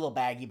pants were a little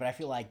baggy, but I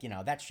feel like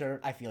that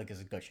shirt. I feel like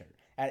is a good shirt.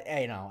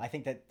 I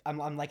think that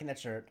I'm liking that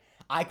shirt.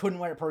 I couldn't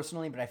wear it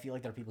personally, but I feel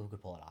like there are people who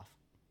could pull it off.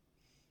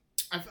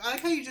 I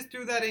like how you just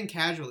threw that in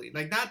casually.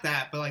 Like, not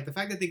that, but like the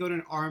fact that they go to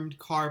an armed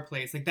car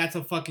place. Like, that's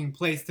a fucking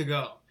place to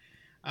go.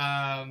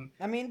 I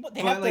mean,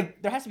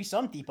 there has to be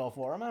some depot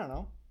for them. I don't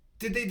know.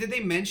 Did they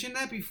mention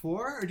that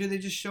before, or did they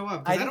just show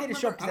up? I think they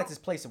just show up because that's his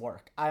place of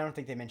work. I don't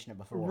think they mentioned it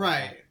before.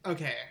 Right.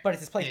 Okay. But it's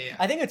his place. Yeah.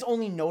 I think it's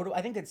only notable.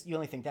 I think you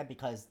only think that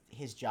because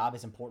his job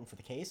is important for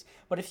the case.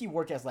 But if he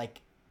worked as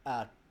like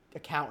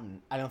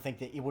accountant, I don't think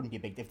that it wouldn't be a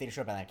big. If they just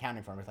showed up at an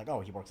accounting firm, it's like,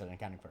 oh, he works at an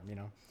accounting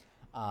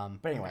firm,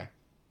 But anyway,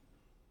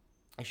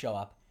 I show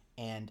up,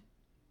 and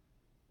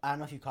I don't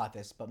know if you caught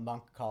this, but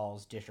Monk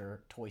calls Disher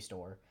Toy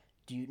Store.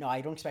 No,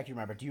 I don't expect you to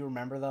remember. Do you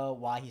remember though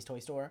why he's Toy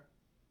Store?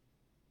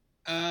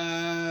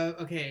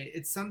 Okay,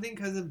 it's something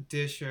because of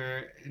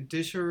Disher.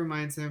 Disher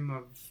reminds him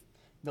of.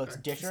 No, it's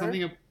Disher.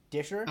 Something of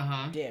Disher.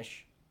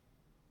 Dish.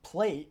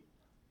 Plate.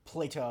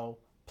 Play-Doh.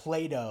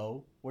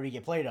 Play-Doh. Where do you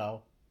get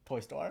Play-Doh? Toy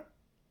Store.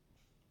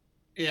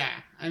 Yeah,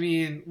 I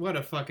mean, what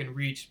a fucking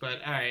reach,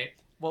 but all right.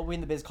 What we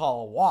in the biz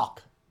call a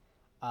walk.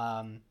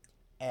 And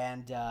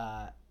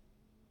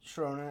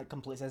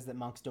Sharona says that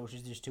Monk's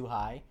dosage is just too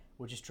high,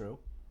 which is true.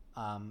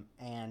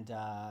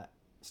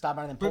 Stop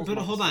by and then pulls. But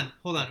hold on.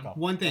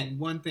 One thing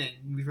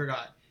we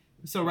forgot.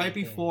 So right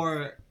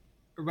before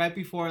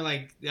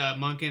like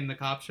Monk and the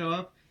cop show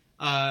up,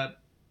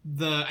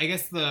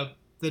 the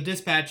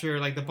dispatcher,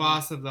 like the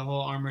boss of the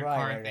whole armored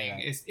car thing,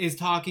 is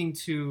talking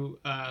to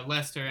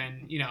Lester,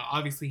 and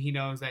obviously he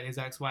knows that his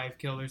ex-wife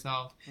killed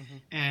herself,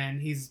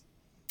 and he's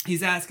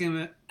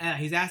asking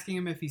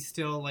him if he's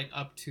still like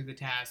up to the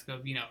task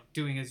of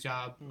doing his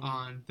job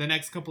on the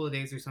next couple of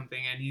days or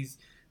something, and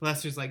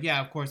Lester's like,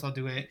 yeah, of course I'll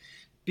do it,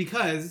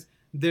 because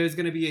there's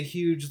gonna be a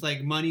huge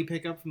like money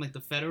pickup from like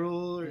the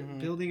federal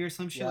building or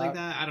some shit like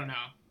that. I don't know,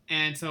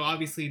 and so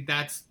obviously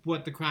that's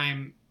what the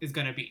crime is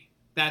gonna be.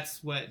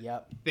 That's what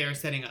they're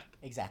setting up.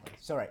 Exactly.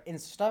 So right, and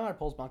Steinmeier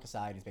pulls Monk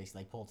aside. Is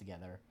basically like pull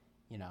together.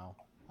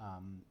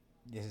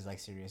 This is like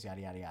serious,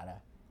 yada yada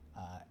yada,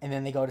 and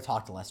then they go to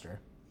talk to Lester.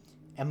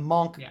 And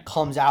Monk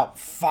comes out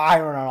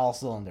firing on all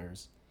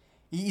cylinders.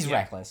 He's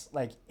reckless,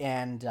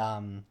 and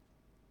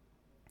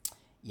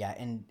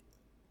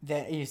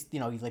then he's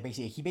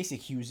he basically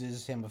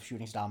accuses him of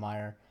shooting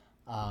Stahlmeier,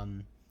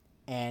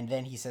 and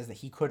then he says that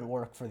he couldn't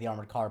work for the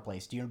armored car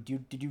place. Did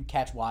you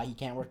catch why he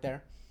can't work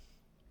there?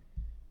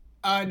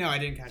 No, I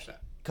didn't catch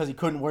that. Because he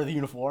couldn't wear the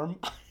uniform.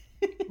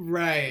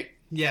 Right.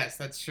 Yes,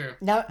 that's true.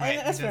 Now,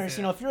 right. That's fair.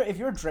 If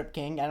you're a drip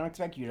king, I don't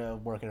expect you to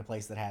work at a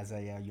place that has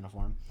a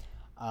uniform.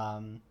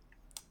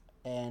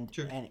 And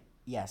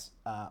yes.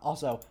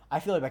 Also, I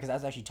feel like because I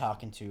was actually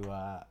talking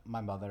to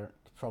my mother,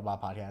 Pro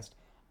Bob podcast,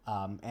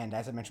 and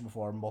as I mentioned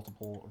before,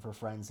 multiple of her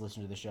friends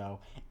listen to the show,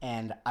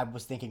 and I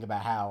was thinking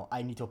about how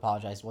I need to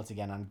apologize once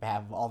again on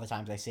behalf of all the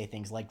times I say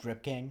things like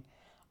drip king.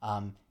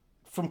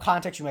 From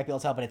context, you might be able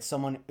to tell, but it's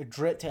to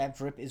have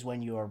drip is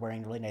when you are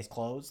wearing really nice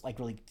clothes, like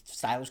really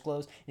stylish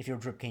clothes. If you're a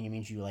drip king, it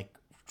means you like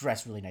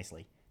dress really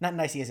nicely. Not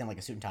nicely as in like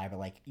a suit and tie, but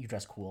like you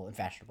dress cool and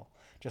fashionable.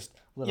 Just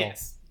little.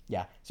 Yes.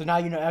 Yeah. So now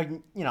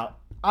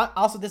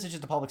Also, this is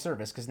just a public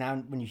service because now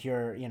when you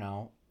hear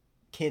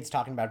kids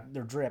talking about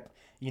their drip,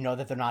 you know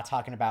that they're not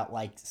talking about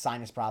like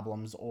sinus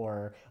problems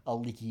or a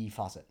leaky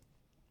faucet.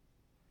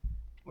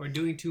 Or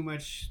doing too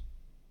much.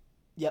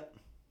 Yep.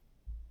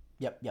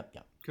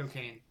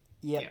 Cocaine.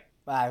 Yep.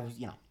 I was,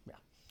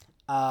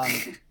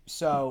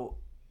 so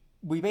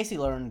we basically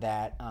learned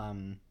that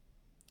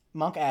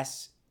Monk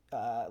asks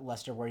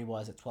Lester where he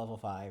was at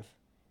 12:05,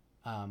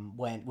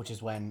 which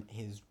is when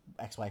his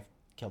ex-wife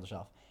killed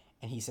herself,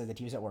 and he said that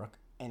he was at work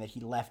and that he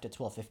left at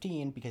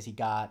 12:15 because he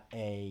got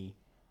a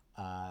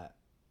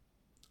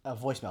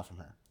voicemail from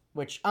her.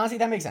 Which honestly,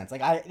 that makes sense.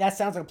 Like that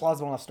sounds like a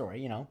plausible enough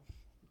story,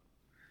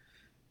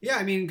 Yeah,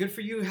 I mean, good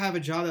for you. Have a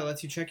job that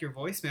lets you check your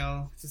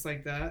voicemail just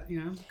like that.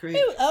 Great.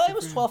 It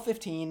was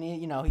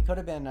 12:15. He could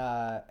have been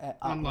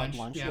on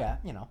lunch. Yeah.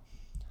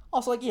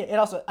 Also,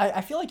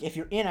 I feel like if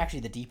you're in actually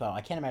the depot, I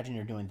can't imagine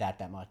you're doing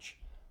that much.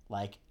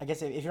 Like, I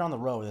guess if you're on the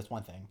road, that's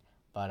one thing.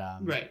 But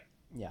Right.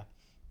 yeah.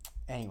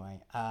 Anyway,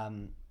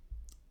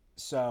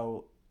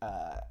 so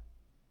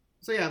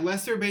So yeah,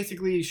 Lester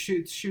basically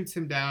shoots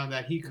him down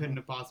that he couldn't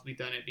have possibly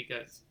done it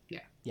because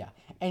yeah,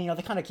 and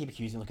they kind of keep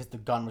accusing him because the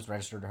gun was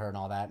registered to her and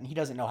all that, and he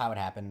doesn't know how it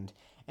happened.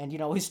 And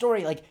his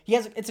story, like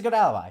it's a good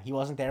alibi. He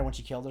wasn't there when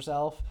she killed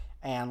herself,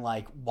 and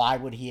like why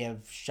would he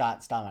have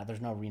shot Stalin?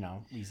 There's no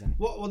reason.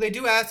 Well, they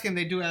do ask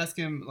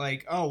him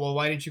like, oh, well,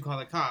 why didn't you call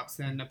the cops?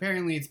 And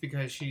apparently it's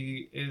because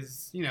she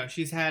is,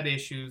 she's had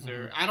issues,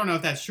 or I don't know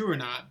if that's true or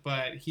not,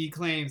 but he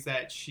claims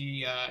that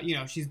she,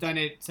 she's done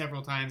it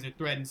several times or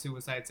threatened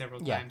suicide several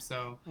times.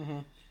 So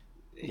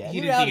yeah, he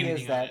the didn't reality think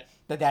is anything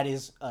that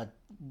is a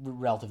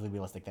relatively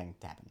realistic thing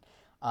to happen.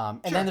 And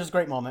Sure. then there's a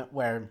great moment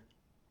where,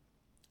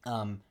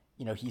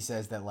 he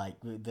says that like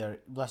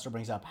Lester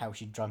brings up how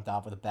she jumped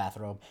off with a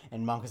bathrobe,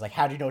 and Monk is like,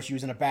 "How do you know she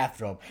was in a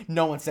bathrobe?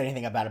 No one said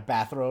anything about a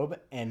bathrobe."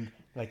 And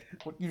like,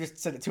 you just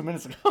said it 2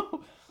 minutes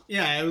ago.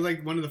 Yeah, it was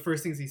like one of the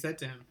first things he said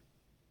to him.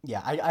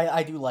 Yeah,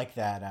 I do like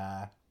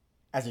that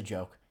as a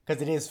joke.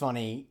 Because it is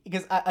funny.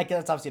 Because I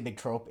guess it's obviously a big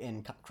trope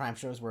in crime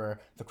shows where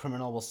the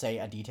criminal will say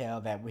a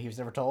detail that he was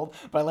never told.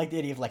 But I like the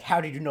idea of, like,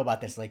 how did you know about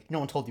this? Like, no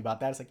one told you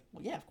about that. It's like,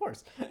 well, yeah, of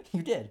course.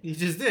 You did. You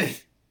just did.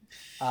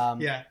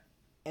 Yeah.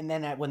 And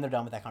then when they're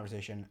done with that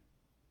conversation,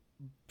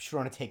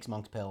 Sharona takes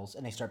Monk's pills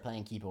and they start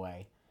playing Keep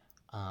Away.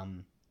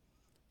 And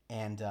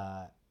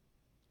I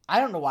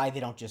don't know why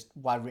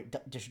why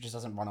Disher just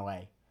doesn't run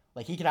away.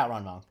 Like, he could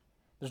outrun Monk.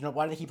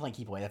 Why do they keep playing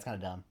Keep Away? That's kind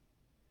of dumb.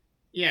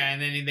 Yeah,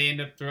 and then they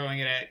end up throwing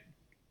it at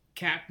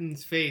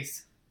Captain's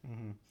face.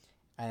 Mm-hmm.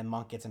 And then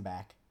Monk gets him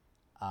back.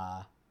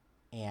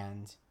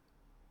 And,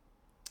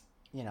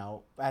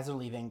 as they're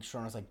leaving,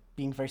 Sharona's like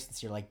being very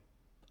sincere, like,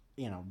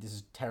 this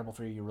is terrible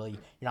for you. You're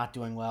not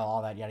doing well,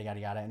 all that, yada, yada,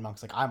 yada. And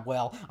Monk's like,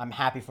 I'm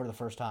happy for the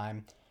first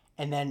time.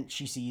 And then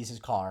she sees his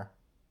car.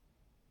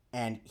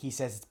 And he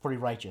says, it's pretty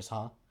righteous,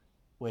 huh?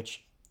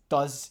 Which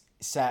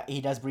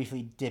he does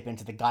briefly dip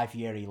into the Guy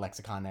Fieri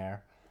lexicon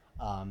there.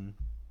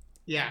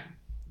 Yeah.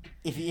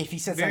 If he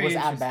said something was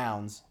out of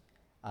bounds.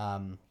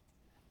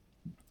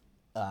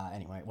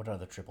 Anyway, what are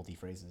the triple D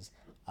phrases?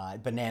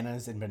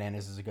 Bananas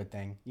is a good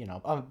thing.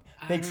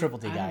 Big triple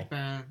D guy.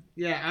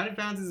 Out of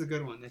bounds is a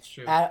good one. That's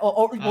true.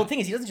 Well, the thing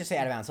is, he doesn't just say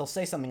out of bounds. He'll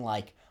say something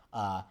like,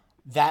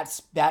 that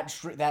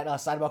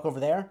sidewalk over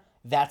there,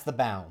 that's the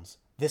bounds.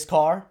 This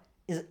car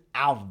is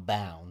out of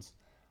bounds.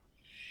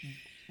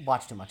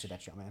 Watch too much of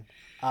that show,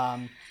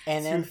 man.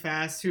 And then Too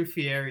Fast, Too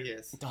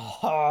Furious.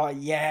 Oh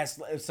yes.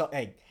 So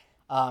hey,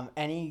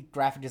 any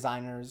graphic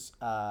designers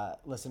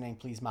listening,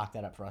 please mock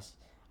that up for us.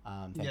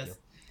 Thank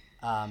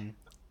you.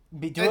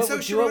 Do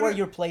it where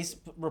you replace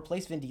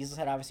Vin Diesel's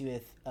head obviously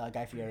with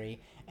Guy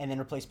Fieri, and then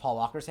replace Paul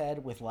Walker's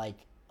head with like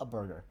a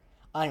burger.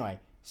 Anyway,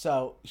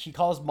 so he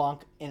calls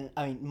Monk,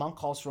 Monk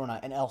calls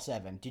Sharona an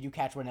L7. Did you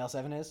catch what an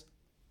L7 is?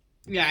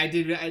 Yeah, I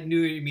did. I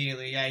knew it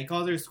immediately. Yeah, he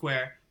calls her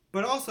square.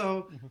 But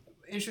also,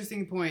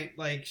 interesting point.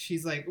 Like,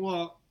 she's like,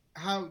 "Well,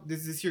 how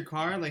is this your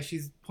car?" Like,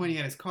 she's pointing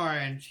at his car,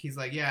 and he's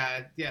like,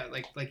 "Yeah,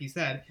 like you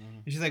said."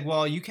 And she's like,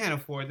 "Well, you can't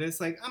afford this."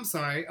 Like, I'm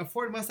sorry, a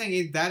Ford Mustang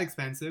ain't that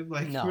expensive.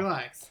 Like, no.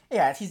 Relax.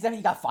 Yeah, he's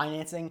definitely got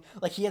financing.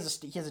 Like, he has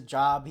a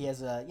job. He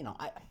has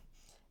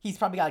he's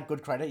probably got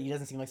good credit. He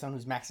doesn't seem like someone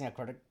who's maxing out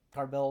credit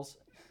card bills.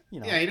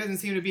 Yeah, he doesn't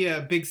seem to be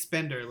a big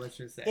spender, let's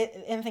just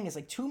say. And the thing is,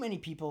 like, too many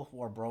people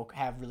who are broke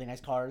have really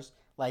nice cars.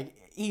 Like,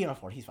 he can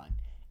afford. He's fine.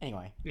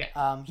 Anyway.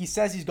 Yeah. He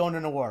says he's going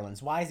to New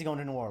Orleans. Why is he going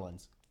to New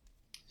Orleans?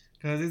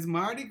 Because it's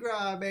Mardi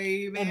Gras,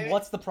 baby. And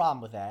what's the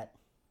problem with that?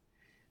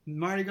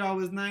 Mardi Gras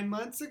was 9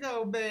 months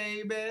ago,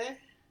 baby.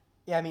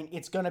 Yeah,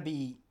 it's going to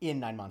be in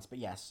 9 months, but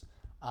yes.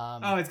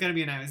 It's going to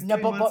be in 9 months. 3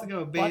 months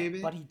ago,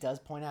 baby. But he does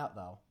point out,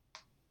 though,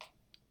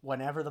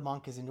 whenever the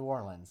monk is in New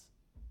Orleans,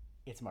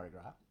 it's Mardi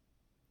Gras.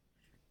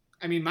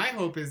 My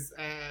hope is,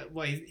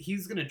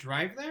 he's going to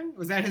drive there?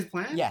 Was that his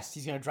plan? Yes,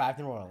 he's going to drive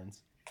to New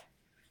Orleans.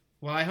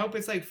 Well, I hope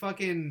it's like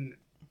fucking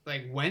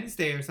like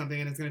Wednesday or something,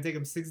 and it's going to take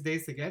him 6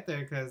 days to get there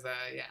because,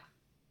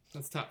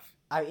 that's tough.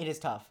 It is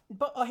tough.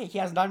 But, hey, he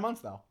has 9 months,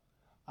 though.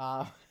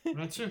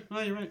 That's true. Oh,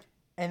 you're right.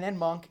 And then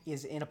Monk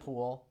is in a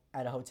pool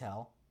at a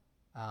hotel,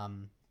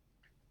 and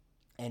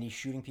he's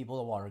shooting people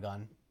with a water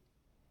gun.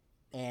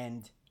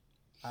 And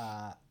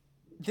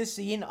this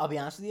scene, I'll be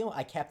honest with you,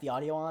 I kept the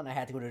audio on. I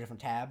had to go to a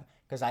different tab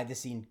because this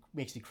scene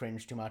makes me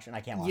cringe too much, and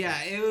I can't watch it.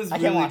 Yeah, it was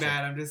really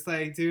bad. I'm just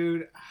like,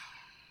 dude,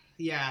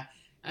 yeah.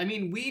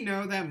 We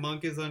know that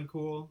Monk is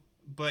uncool,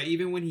 but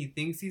even when he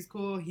thinks he's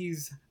cool,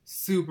 he's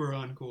super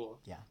uncool.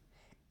 Yeah.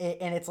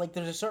 And it's like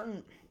there's a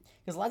certain...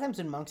 Because a lot of times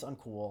when Monk's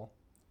uncool,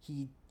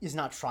 he is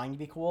not trying to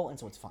be cool, and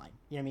so it's fine.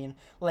 You know what I mean?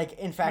 Like,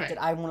 in fact,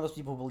 I'm one of those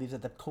people who believes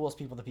that the coolest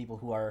people are the people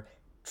who are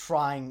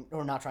trying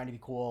or not trying to be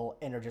cool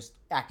and are just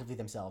actively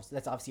themselves.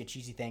 That's obviously a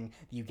cheesy thing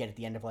that you get at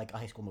the end of, like, a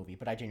high school movie,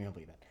 but I genuinely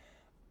believe it.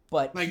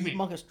 But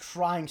Monk is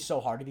trying so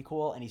hard to be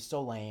cool, and he's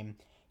so lame.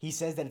 He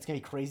says that it's going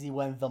to be crazy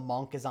when the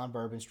monk is on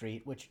Bourbon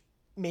Street, which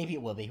maybe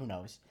it will be. Who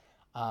knows?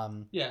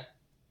 Yeah.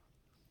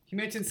 He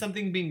mentioned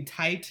something being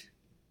tight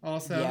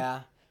also.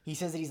 Yeah. He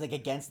says that he's like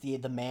against the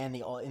man,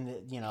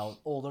 in the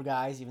older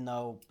guys, even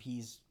though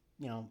he's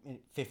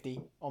 50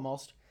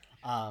 almost.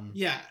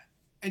 Yeah.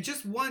 And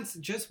just once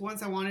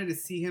I wanted to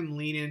see him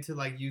lean into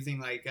like using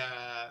like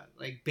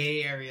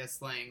Bay Area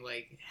slang,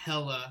 like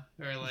hella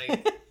or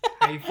like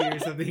hyphy or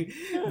something.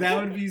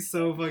 That would be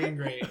so fucking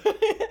great.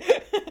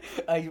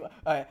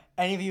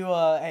 Any of you,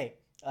 hey,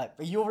 are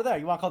you over there?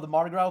 You want to call the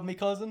Mardi Gras with me,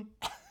 cousin?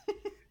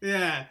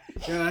 Yeah,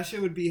 that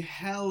shit would be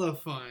hella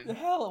fun. The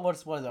hell, what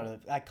is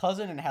it?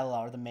 Cousin and hella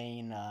are the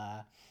main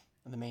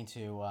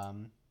two.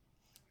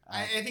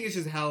 I think it's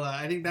just hella.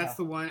 I think that's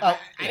the one. I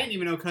didn't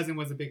even know cousin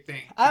was a big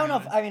thing. I don't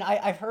know.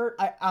 I've heard.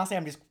 Honestly,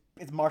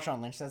 it's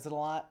Marshawn Lynch says it a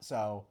lot.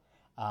 So,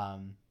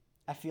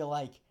 I feel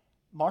like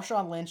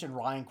Marshawn Lynch and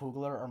Ryan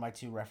Coogler are my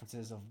two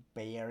references of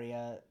Bay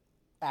Area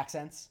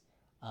accents.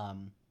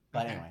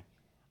 But anyway,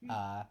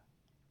 I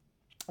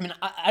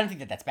don't think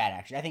that that's bad,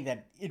 actually. I think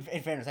that, in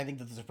fairness, I think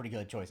that those are pretty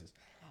good choices.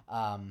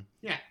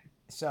 Yeah.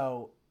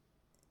 So,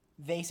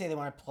 they say they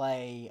want to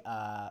play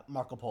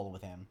Marco Polo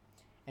with him.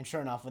 And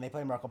sure enough, when they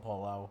play Marco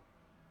Polo,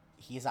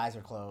 his eyes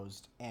are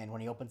closed. And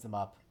when he opens them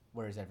up,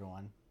 where is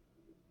everyone?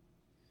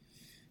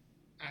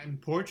 In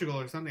Portugal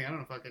or something. I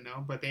don't fucking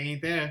know. But they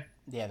ain't there.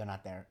 Yeah, they're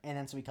not there. And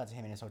then so we cut to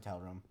him in his hotel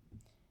room.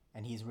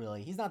 And he's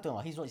not doing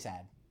well. He's really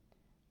sad.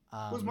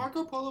 Was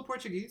Marco Polo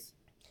Portuguese?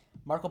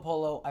 Marco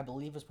Polo, I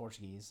believe, was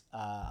Portuguese.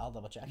 I'll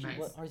double check. Actually,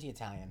 nice. Or is he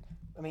Italian?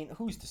 I mean,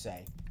 who's to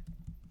say?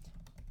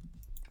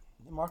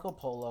 Marco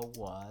Polo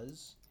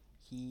was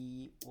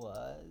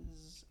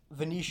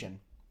Venetian,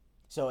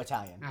 so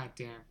Italian. Ah,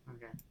 damn.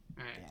 Okay,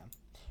 all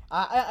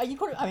Yeah. right. You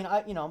could.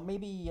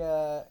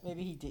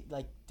 Maybe he did.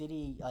 Like, did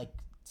he like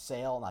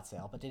sail? Not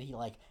sail, but did he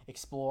like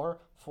explore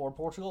for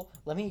Portugal?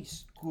 Let me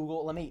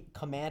Google. Let me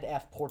Command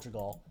F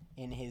Portugal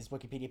in his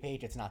Wikipedia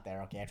page. It's not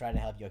there. Okay, I tried to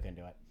help you. I couldn't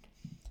do it.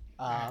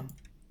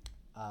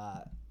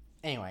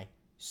 Anyway,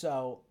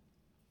 so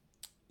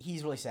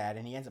he's really sad,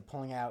 and he ends up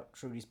pulling out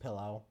Trudy's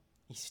pillow.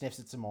 He sniffs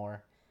it some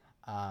more,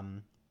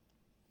 and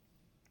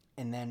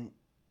then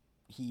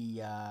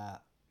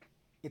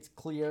it's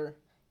clear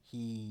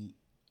he's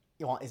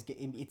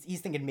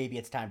thinking maybe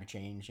it's time to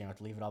change, to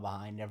leave it all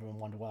behind. Everyone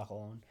wanted to walk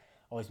alone.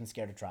 Always been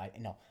scared to try.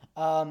 No,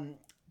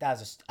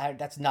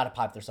 that's not a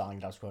popular song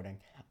that I was quoting.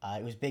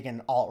 It was big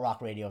in alt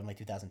rock radio in like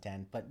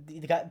 2010, but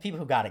the people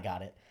who got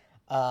it.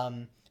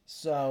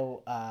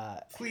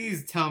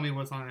 Please tell me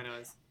what song it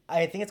is.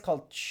 I think it's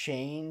called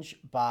Change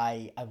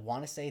by, I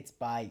want to say it's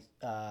by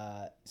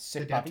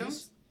Sick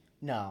Puppies.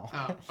 No.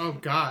 Oh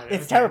God.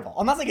 It's terrible.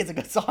 I'm not saying it's a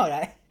good song.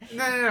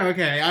 No,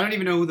 okay. I don't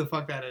even know who the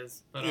fuck that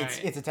is. But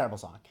it's a terrible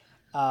song.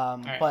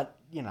 Right. But,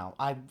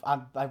 I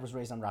was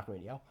raised on rock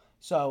radio.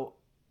 So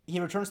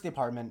he returns to the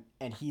apartment,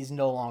 and he's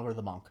no longer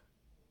the monk.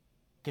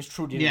 Because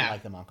Trudy didn't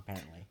like the monk,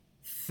 apparently.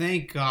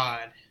 Thank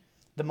God.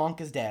 The monk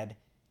is dead.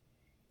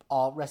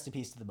 All rest in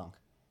peace to the monk.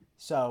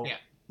 So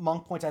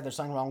Monk points out there's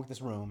something wrong with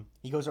this room.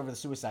 He goes over the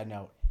suicide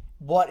note.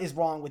 What is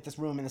wrong with this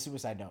room and the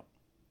suicide note?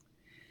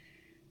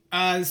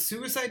 The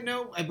suicide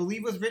note, I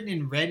believe, was written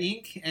in red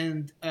ink,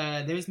 and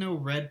there's no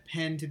red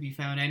pen to be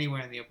found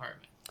anywhere in the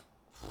apartment.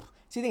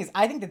 See, the thing is,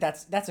 I think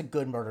that's a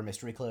good murder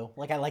mystery clue.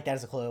 Like, I like that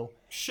as a clue.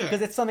 Sure.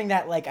 Because it's something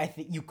that, like, I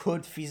think you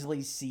could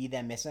feasibly see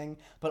them missing,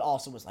 but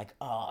also was like,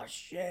 oh,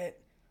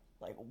 shit.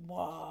 Like,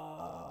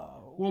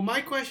 whoa. Well,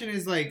 my question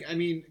is, like, I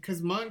mean,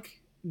 because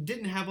Monk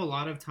didn't have a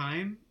lot of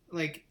time.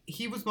 Like,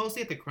 he was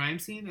mostly at the crime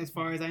scene, as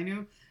far as I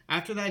knew.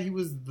 After that, he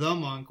was the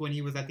monk when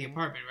he was at the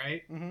apartment,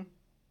 right? Mm-hmm.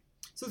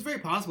 So it's very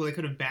possible they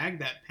could have bagged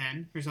that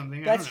pen or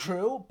something. That's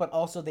true, but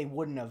also they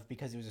wouldn't have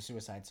because it was a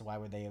suicide, so why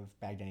would they have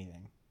bagged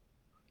anything?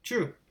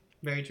 True.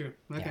 Very true.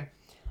 Okay.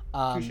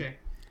 Yeah. Touche.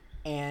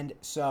 And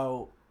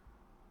so,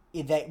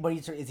 he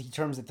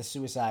determines that the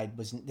suicide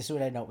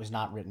note was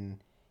not written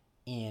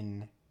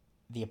in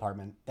the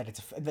apartment.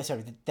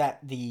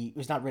 It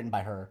was not written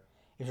by her.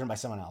 It was written by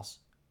someone else.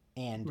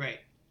 And right.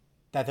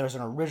 That there was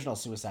an original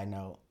suicide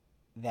note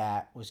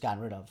that was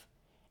gotten rid of.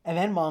 And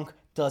then Monk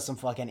does some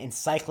fucking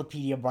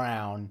Encyclopedia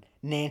Brown,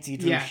 Nancy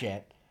Drew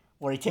shit,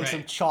 where he takes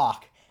some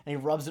chalk and he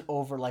rubs it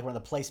over like one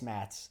of the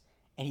placemats,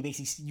 and he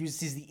basically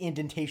uses the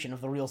indentation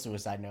of the real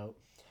suicide note.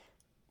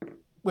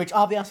 Which,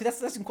 I'll be honest with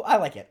you, that's I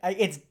like it.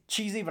 It's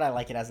cheesy, but I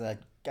like it as a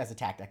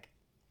tactic.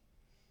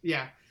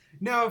 Yeah.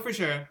 No, for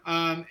sure.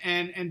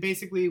 And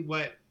basically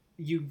what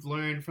you've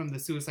learned from the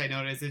suicide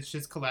note is it's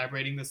just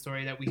collaborating the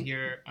story that we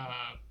hear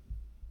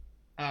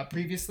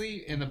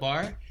previously in the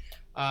bar,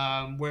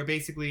 where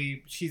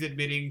basically she's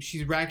admitting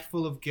she's racked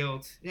full of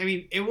guilt. I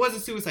mean, it was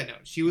a suicide note.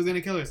 She was going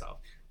to kill herself.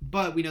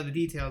 But we know the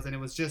details, and it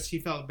was just she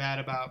felt bad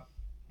about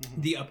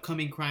the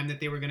upcoming crime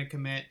that they were going to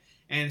commit.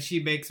 And she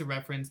makes a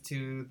reference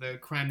to the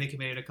crime they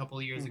committed a couple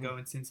of years ago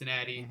in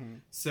Cincinnati.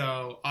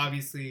 So,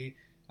 obviously,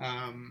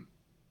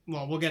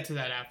 well, we'll get to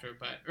that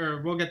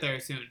we'll get there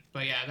soon.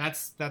 But yeah,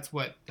 that's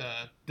what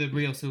the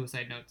real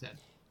suicide note said.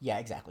 Yeah,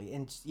 exactly.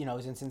 And it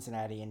was in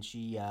Cincinnati, and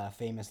she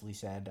famously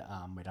said,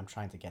 "Wait, I'm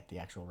trying to get the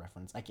actual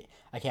reference.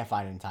 I can't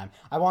find it in time.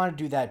 I want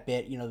to do that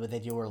bit, what they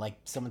do, where like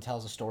someone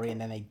tells a story, and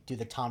then they do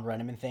the Tom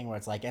Brenneman thing, where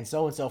it's like, and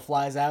so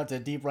flies out to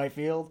deep right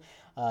field.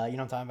 You know what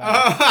I'm talking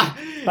about?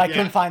 But I Yeah.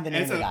 couldn't find the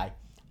name And of the so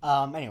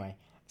guy. Anyway,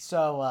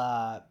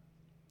 so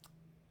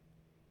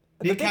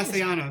the Nick big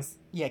Castellanos.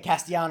 yeah,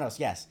 Castellanos,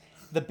 yes.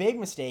 The big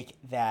mistake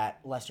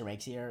that Lester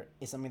makes here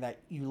is something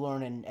that you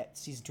learn in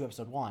season 2,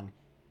 episode 1.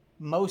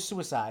 Most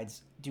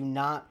suicides do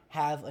not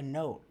have a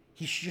note.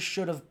 He just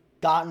should have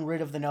gotten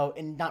rid of the note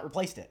and not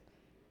replaced it.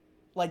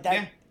 Like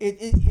that,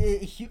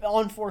 Yeah.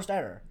 unforced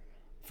error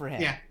for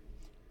him. Yeah.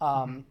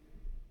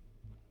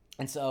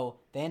 And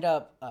so they end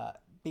up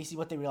basically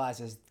what they realize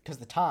is because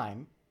the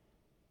time,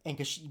 and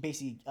because she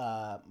basically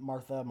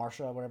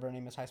Marsha, whatever her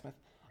name is, Highsmith.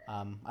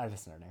 I don't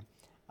know her name.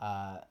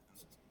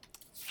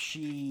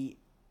 She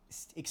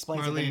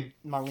explains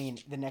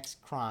Marlene the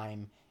next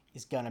crime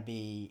is gonna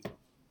be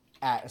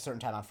at a certain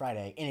time on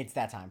Friday, and it's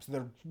that time. So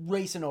they're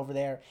racing over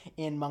there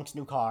in Monk's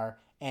new car,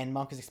 and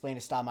Monk is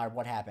explaining to Stottmeyer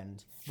what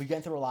happened. We've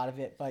been through a lot of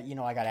it, but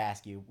I gotta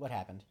ask you, what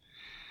happened?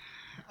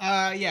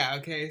 Yeah,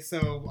 okay,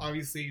 so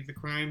obviously the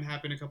crime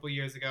happened a couple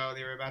years ago.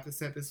 They were about to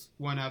set this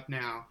one up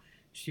now.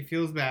 She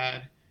feels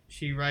bad.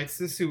 She writes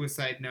the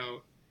suicide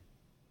note,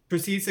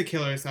 proceeds to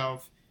kill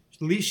herself.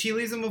 She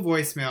leaves him a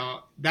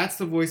voicemail. That's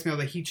the voicemail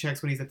that he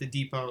checks when he's at the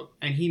depot,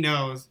 and he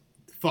knows,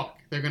 fuck,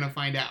 they're gonna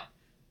find out.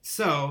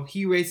 So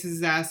he races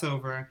his ass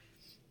over,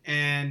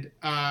 and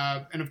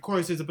of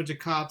course there's a bunch of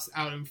cops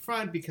out in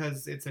front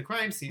because it's a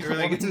crime scene. Or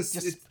like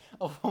it's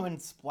a woman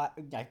splat,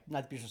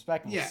 not to be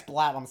disrespectful, yeah.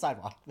 splat on the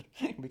sidewalk.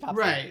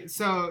 Right.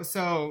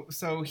 So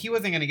he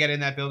wasn't gonna get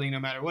in that building no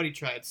matter what he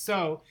tried.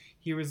 So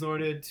he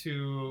resorted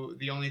to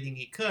the only thing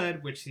he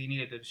could, which he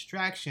needed a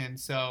distraction.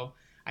 So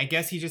I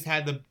guess he just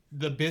had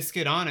the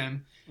biscuit on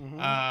him.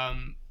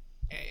 Mm-hmm.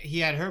 He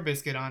had her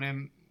biscuit on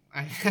him.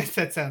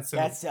 That sounds so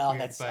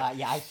weird,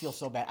 yeah, I feel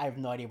so bad. I have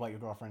no idea what your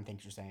girlfriend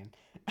thinks you're saying.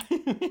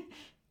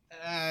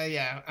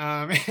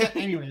 Yeah.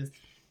 Anyways,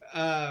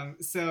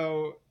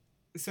 so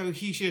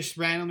he just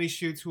randomly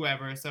shoots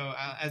whoever. So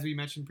as we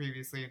mentioned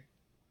previously,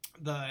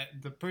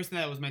 the person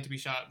that was meant to be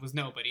shot was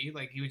nobody.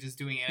 Like he was just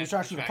doing it. He was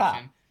trying to shoot a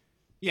cop.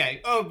 Yeah.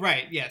 Oh,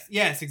 right. Yes.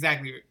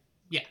 Exactly.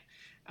 Yeah.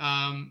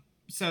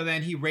 So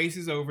then he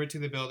races over to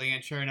the building,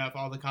 and sure enough,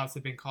 all the cops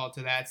have been called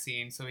to that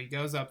scene. So he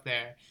goes up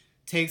there,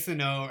 takes the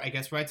note, I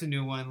guess writes a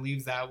new one,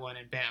 leaves that one,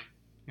 and bam,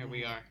 here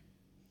we are.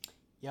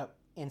 Yep.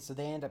 And so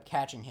they end up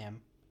catching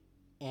him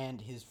and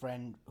his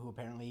friend, who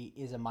apparently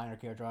is a minor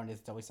character on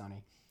It's Always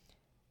Sunny,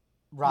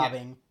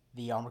 robbing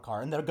the armored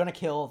car. And they're going to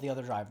kill the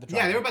other driver.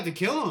 Yeah, they were about to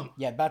kill him.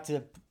 Yeah, about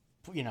to,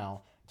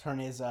 turn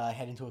his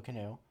head into a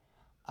canoe.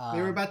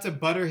 They were about to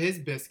butter his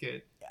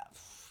biscuit. Yeah,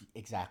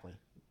 exactly.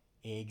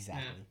 Yeah.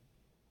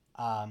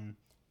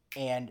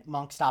 And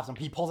Monk stops him.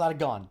 He pulls out a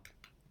gun.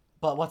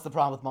 But what's the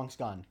problem with Monk's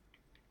gun?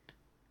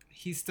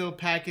 He's still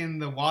packing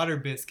the water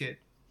biscuit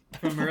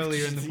from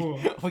earlier in the pool.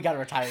 We gotta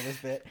retire this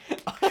bit.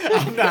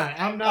 I'm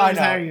not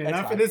retiring it.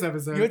 Not for this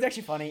episode. It's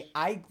actually funny.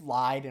 I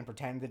lied and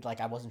pretended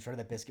like I wasn't sure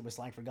that biscuit was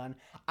slang for gun.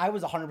 I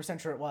was 100%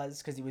 sure it was,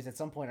 because he was at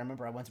some point. I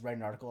remember I once read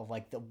an article of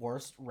like the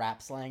worst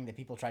rap slang that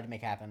people tried to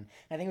make happen. And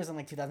I think it was in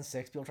like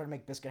 2006. People tried to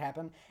make biscuit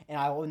happen, and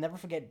I will never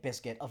forget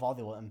biscuit of all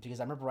the them, because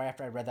I remember right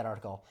after I read that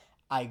article,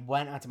 I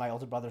went onto my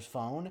older brother's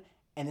phone.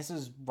 And this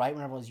is right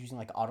when everyone was using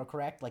like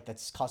autocorrect, like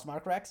that's custom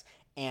autocorrects.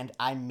 And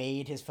I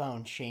made his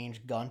phone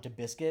change gun to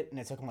biscuit, and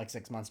it took him like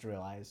 6 months to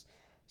realize.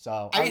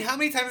 So I mean, how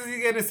many times is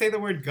he going to say the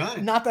word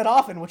gun? Not that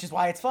often, which is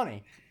why it's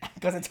funny,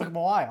 because it took him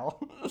a while.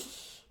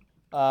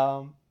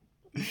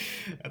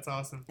 That's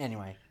awesome.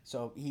 Anyway,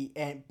 so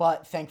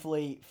but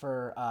thankfully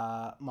for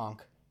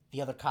Monk,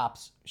 the other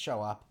cops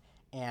show up,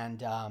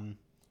 and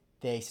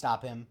they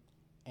stop him,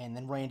 and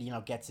then Randy,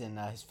 gets in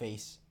his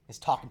face, is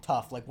talking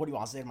tough, like, what do you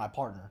want to say to my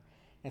partner?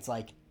 It's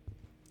like,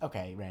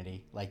 okay,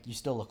 Randy, like, you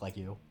still look like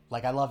you.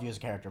 Like, I love you as a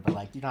character, but,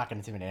 like, you're not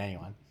going to intimidate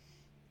anyone.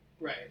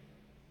 Right.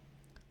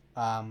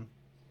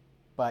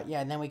 But, yeah,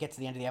 and then we get to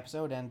the end of the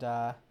episode, and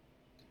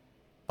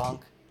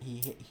Monk,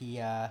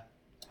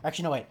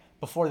 actually, no, wait.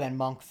 Before then,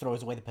 Monk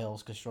throws away the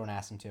pills, because Sharon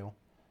asked him to.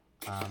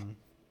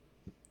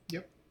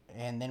 Yep.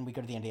 And then we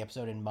go to the end of the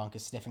episode, and Monk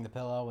is sniffing the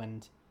pillow,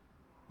 and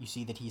you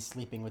see that he's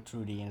sleeping with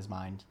Trudy in his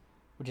mind,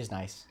 which is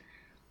nice.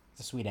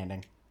 It's a sweet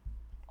ending.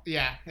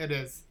 Yeah, it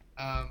is.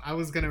 I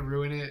was gonna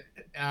ruin it,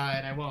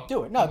 and I won't.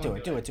 Do it. No, do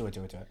it.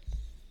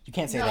 You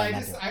can't say that.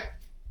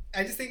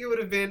 I just think it would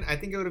have been. I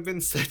think it would have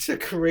been such a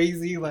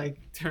crazy like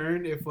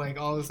turn if like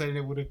all of a sudden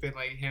it would have been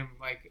like him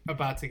like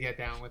about to get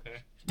down with her.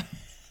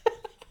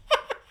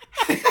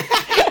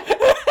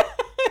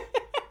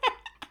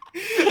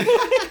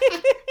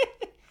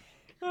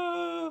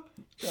 Oh,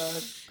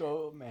 God,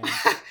 go, man.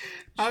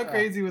 How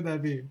crazy would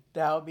that be?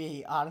 That would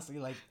be honestly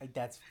like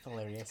that's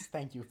hilarious.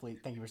 Thank you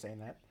for saying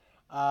that.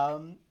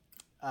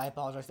 I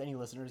apologize to any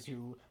listeners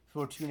who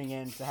are tuning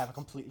in to have a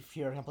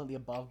completely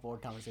above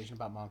board conversation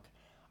about Monk.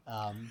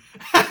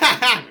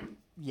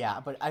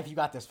 Yeah, but if you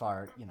got this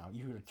far, you know,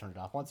 you would have turned it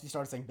off once you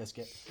started saying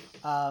biscuit.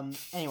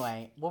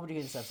 Anyway, what would you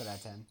give this episode out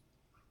of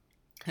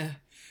 10?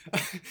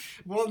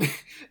 Well,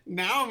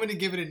 now I'm gonna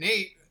give it an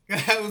 8.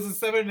 I was a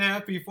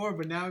 7.5 before,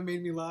 but now it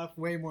made me laugh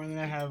way more than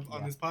I have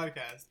on this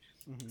podcast.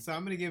 Mm-hmm. So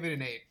I'm gonna give it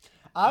an 8.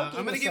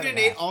 I'm gonna give it an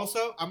 8.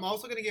 Also, I'm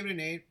also gonna give it an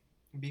 8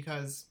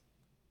 because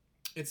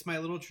it's my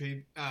little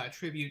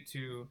tribute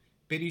to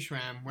Biddy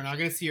Schramm. We're not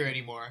gonna see her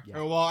anymore. Yeah.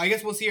 Or well, I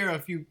guess we'll see her a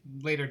few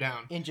later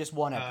down. In just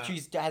one episode.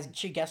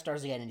 She guest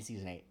stars again in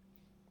season 8.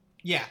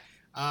 Yeah.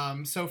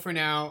 So for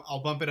now,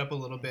 I'll bump it up a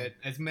little bit.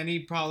 As many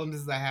problems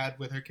as I had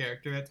with her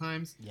character at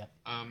times. Yep.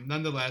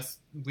 Nonetheless,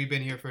 we've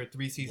been here for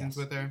 3 seasons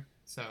with her.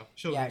 So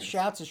she'll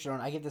shouts to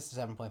Sharona. I give this a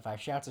 7.5.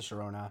 Shouts to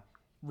Sharona.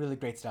 Really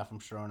great stuff from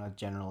Sharona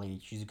generally.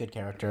 She's a good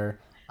character.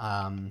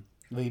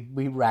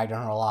 We ragged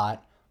on her a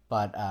lot,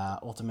 but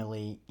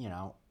ultimately, you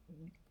know,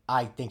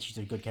 I think she's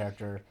a good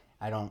character.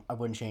 I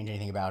wouldn't change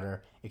anything about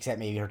her except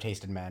maybe her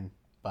taste in men.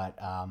 But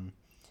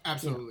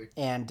absolutely.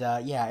 You know,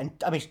 and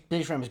I mean,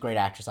 Biddy Schramm is a great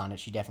actress on it.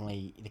 She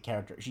definitely the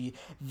character.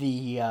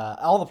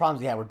 All the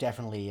problems we had were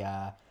definitely.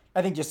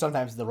 I think just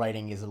sometimes the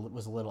writing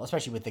was a little,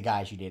 especially with the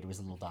guy she did, was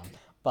a little dumb.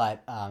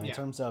 But in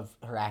terms of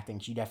her acting,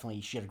 she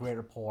had a great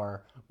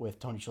rapport with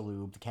Tony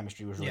Shalhoub. The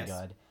chemistry was really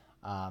good.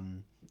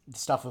 The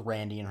stuff with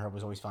Randy and her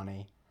was always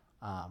funny.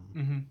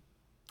 And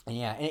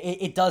yeah,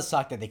 it does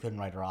suck that they couldn't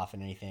write her off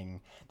in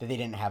anything, that they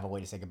didn't have a way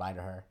to say goodbye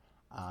to her.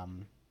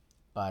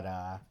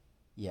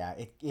 Yeah,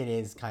 it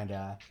is kind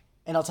of...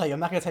 And I'll tell you, I'm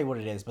not going to tell you what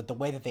it is, but the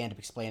way that they end up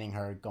explaining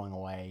her going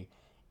away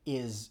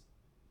is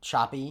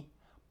choppy.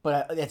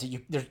 But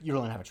you really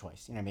don't have a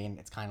choice. You know what I mean?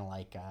 It's kind of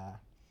like...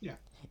 yeah.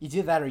 You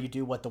do that or you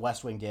do what The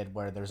West Wing did,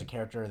 where there's a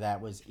character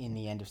that was in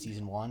the end of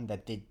season 1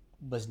 that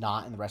was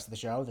not in the rest of the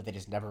show, that they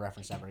just never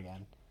referenced ever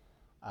again.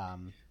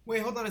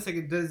 Wait, hold on a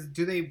second.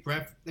 Do they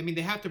I mean,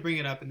 they have to bring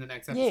it up in the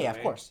next episode, Yeah, right?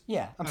 of course.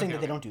 Yeah, I'm saying that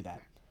they don't do that.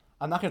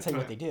 I'm not going to tell you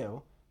what they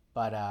do,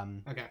 but...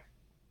 okay.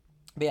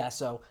 But yeah,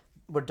 so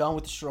we're done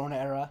with the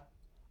Sharona era.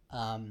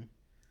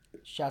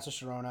 Shouts to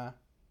Sharona.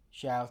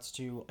 Shouts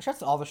to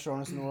all the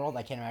Sharonas in the world.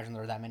 I can't imagine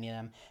there are that many of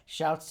them.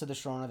 Shouts to the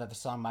Sharona that the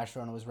song My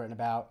Sharona was written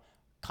about.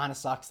 Kind of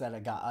sucks that a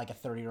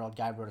 30-year-old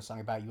guy wrote a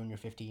song about you when you're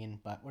 15,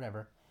 but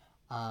whatever.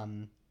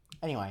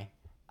 Anyway,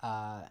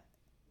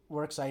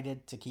 we're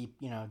excited to keep,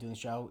 doing the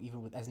show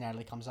even as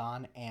Natalie comes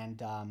on,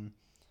 and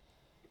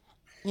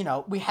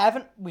we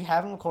haven't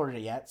recorded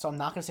it yet, so I'm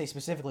not going to say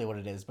specifically what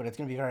it is, but it's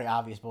going to be very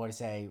obvious before I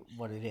say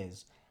what it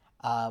is.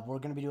 We're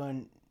going to be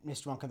doing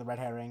Mr. Monk and the Red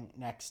Herring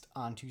next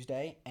on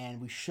Tuesday,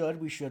 and we should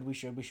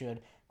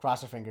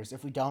cross our fingers.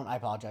 If we don't, I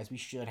apologize. We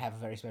should have a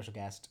very special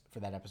guest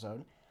for that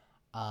episode.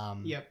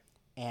 Yep.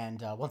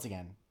 And once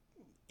again,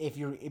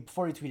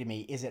 before you tweeted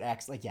me, is it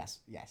X? Like, yes.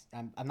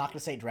 I'm not going to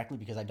say it directly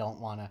because I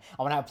want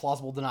to have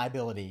plausible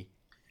deniability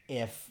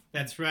if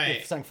that's right.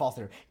 If something falls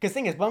through. Because the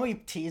thing is, when we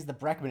teased the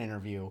Breckman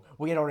interview,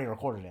 we had already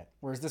recorded it,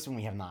 whereas this one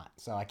we have not,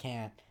 so I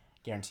can't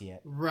guarantee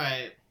it.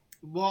 Right.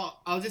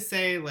 Well, I'll just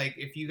say,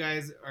 if you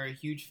guys are a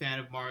huge fan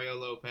of Mario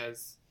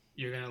Lopez,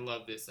 you're gonna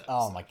love this episode.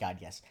 Oh my god,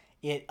 yes!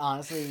 It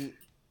honestly,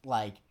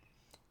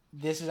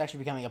 this is actually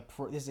becoming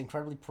this is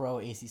incredibly pro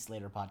AC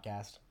Slater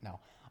podcast. No,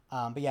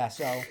 but yeah,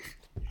 so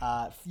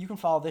you can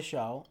follow this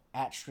show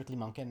at Strictly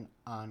Monkin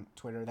on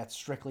Twitter. That's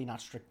strictly, not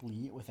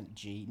strictly with a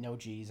G. No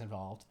G's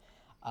involved.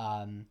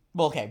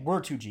 Well, okay, we're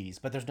 2 G's,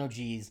 but there's no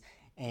G's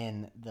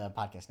in the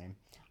podcast name.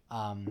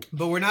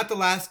 But we're not the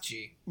last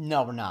G.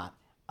 No, we're not.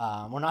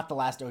 We're not the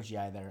last OG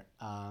either.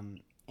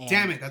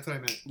 Damn it, that's what I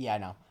meant. Yeah, I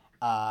know.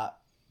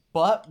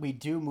 But we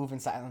do move in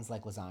silence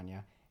like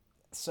lasagna.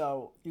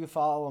 So you can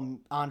follow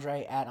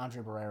Andre at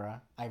Andre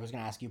Barrera. I was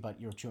going to ask you, but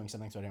you were chewing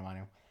something, so I didn't want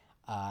to.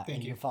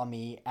 And you can follow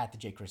me at the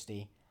J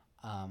Christie.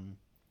 And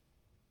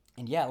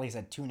yeah, like I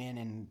said, tune in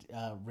and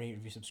rate,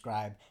 review,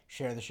 subscribe,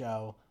 share the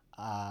show.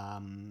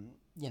 And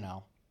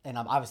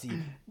obviously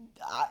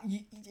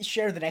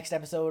share the next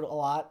episode a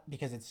lot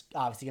because it's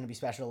obviously going to be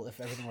special if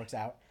everything works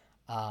out.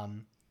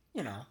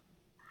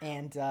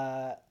 And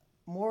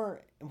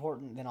more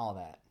important than all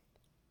that,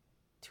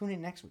 tune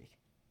in next week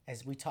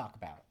as we talk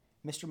about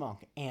Mr.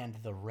 Monk and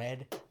the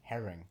Red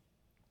Herring.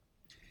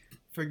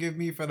 Forgive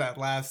me for that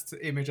last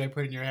image I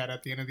put in your head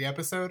at the end of the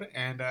episode,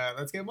 and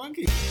let's get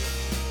monkey.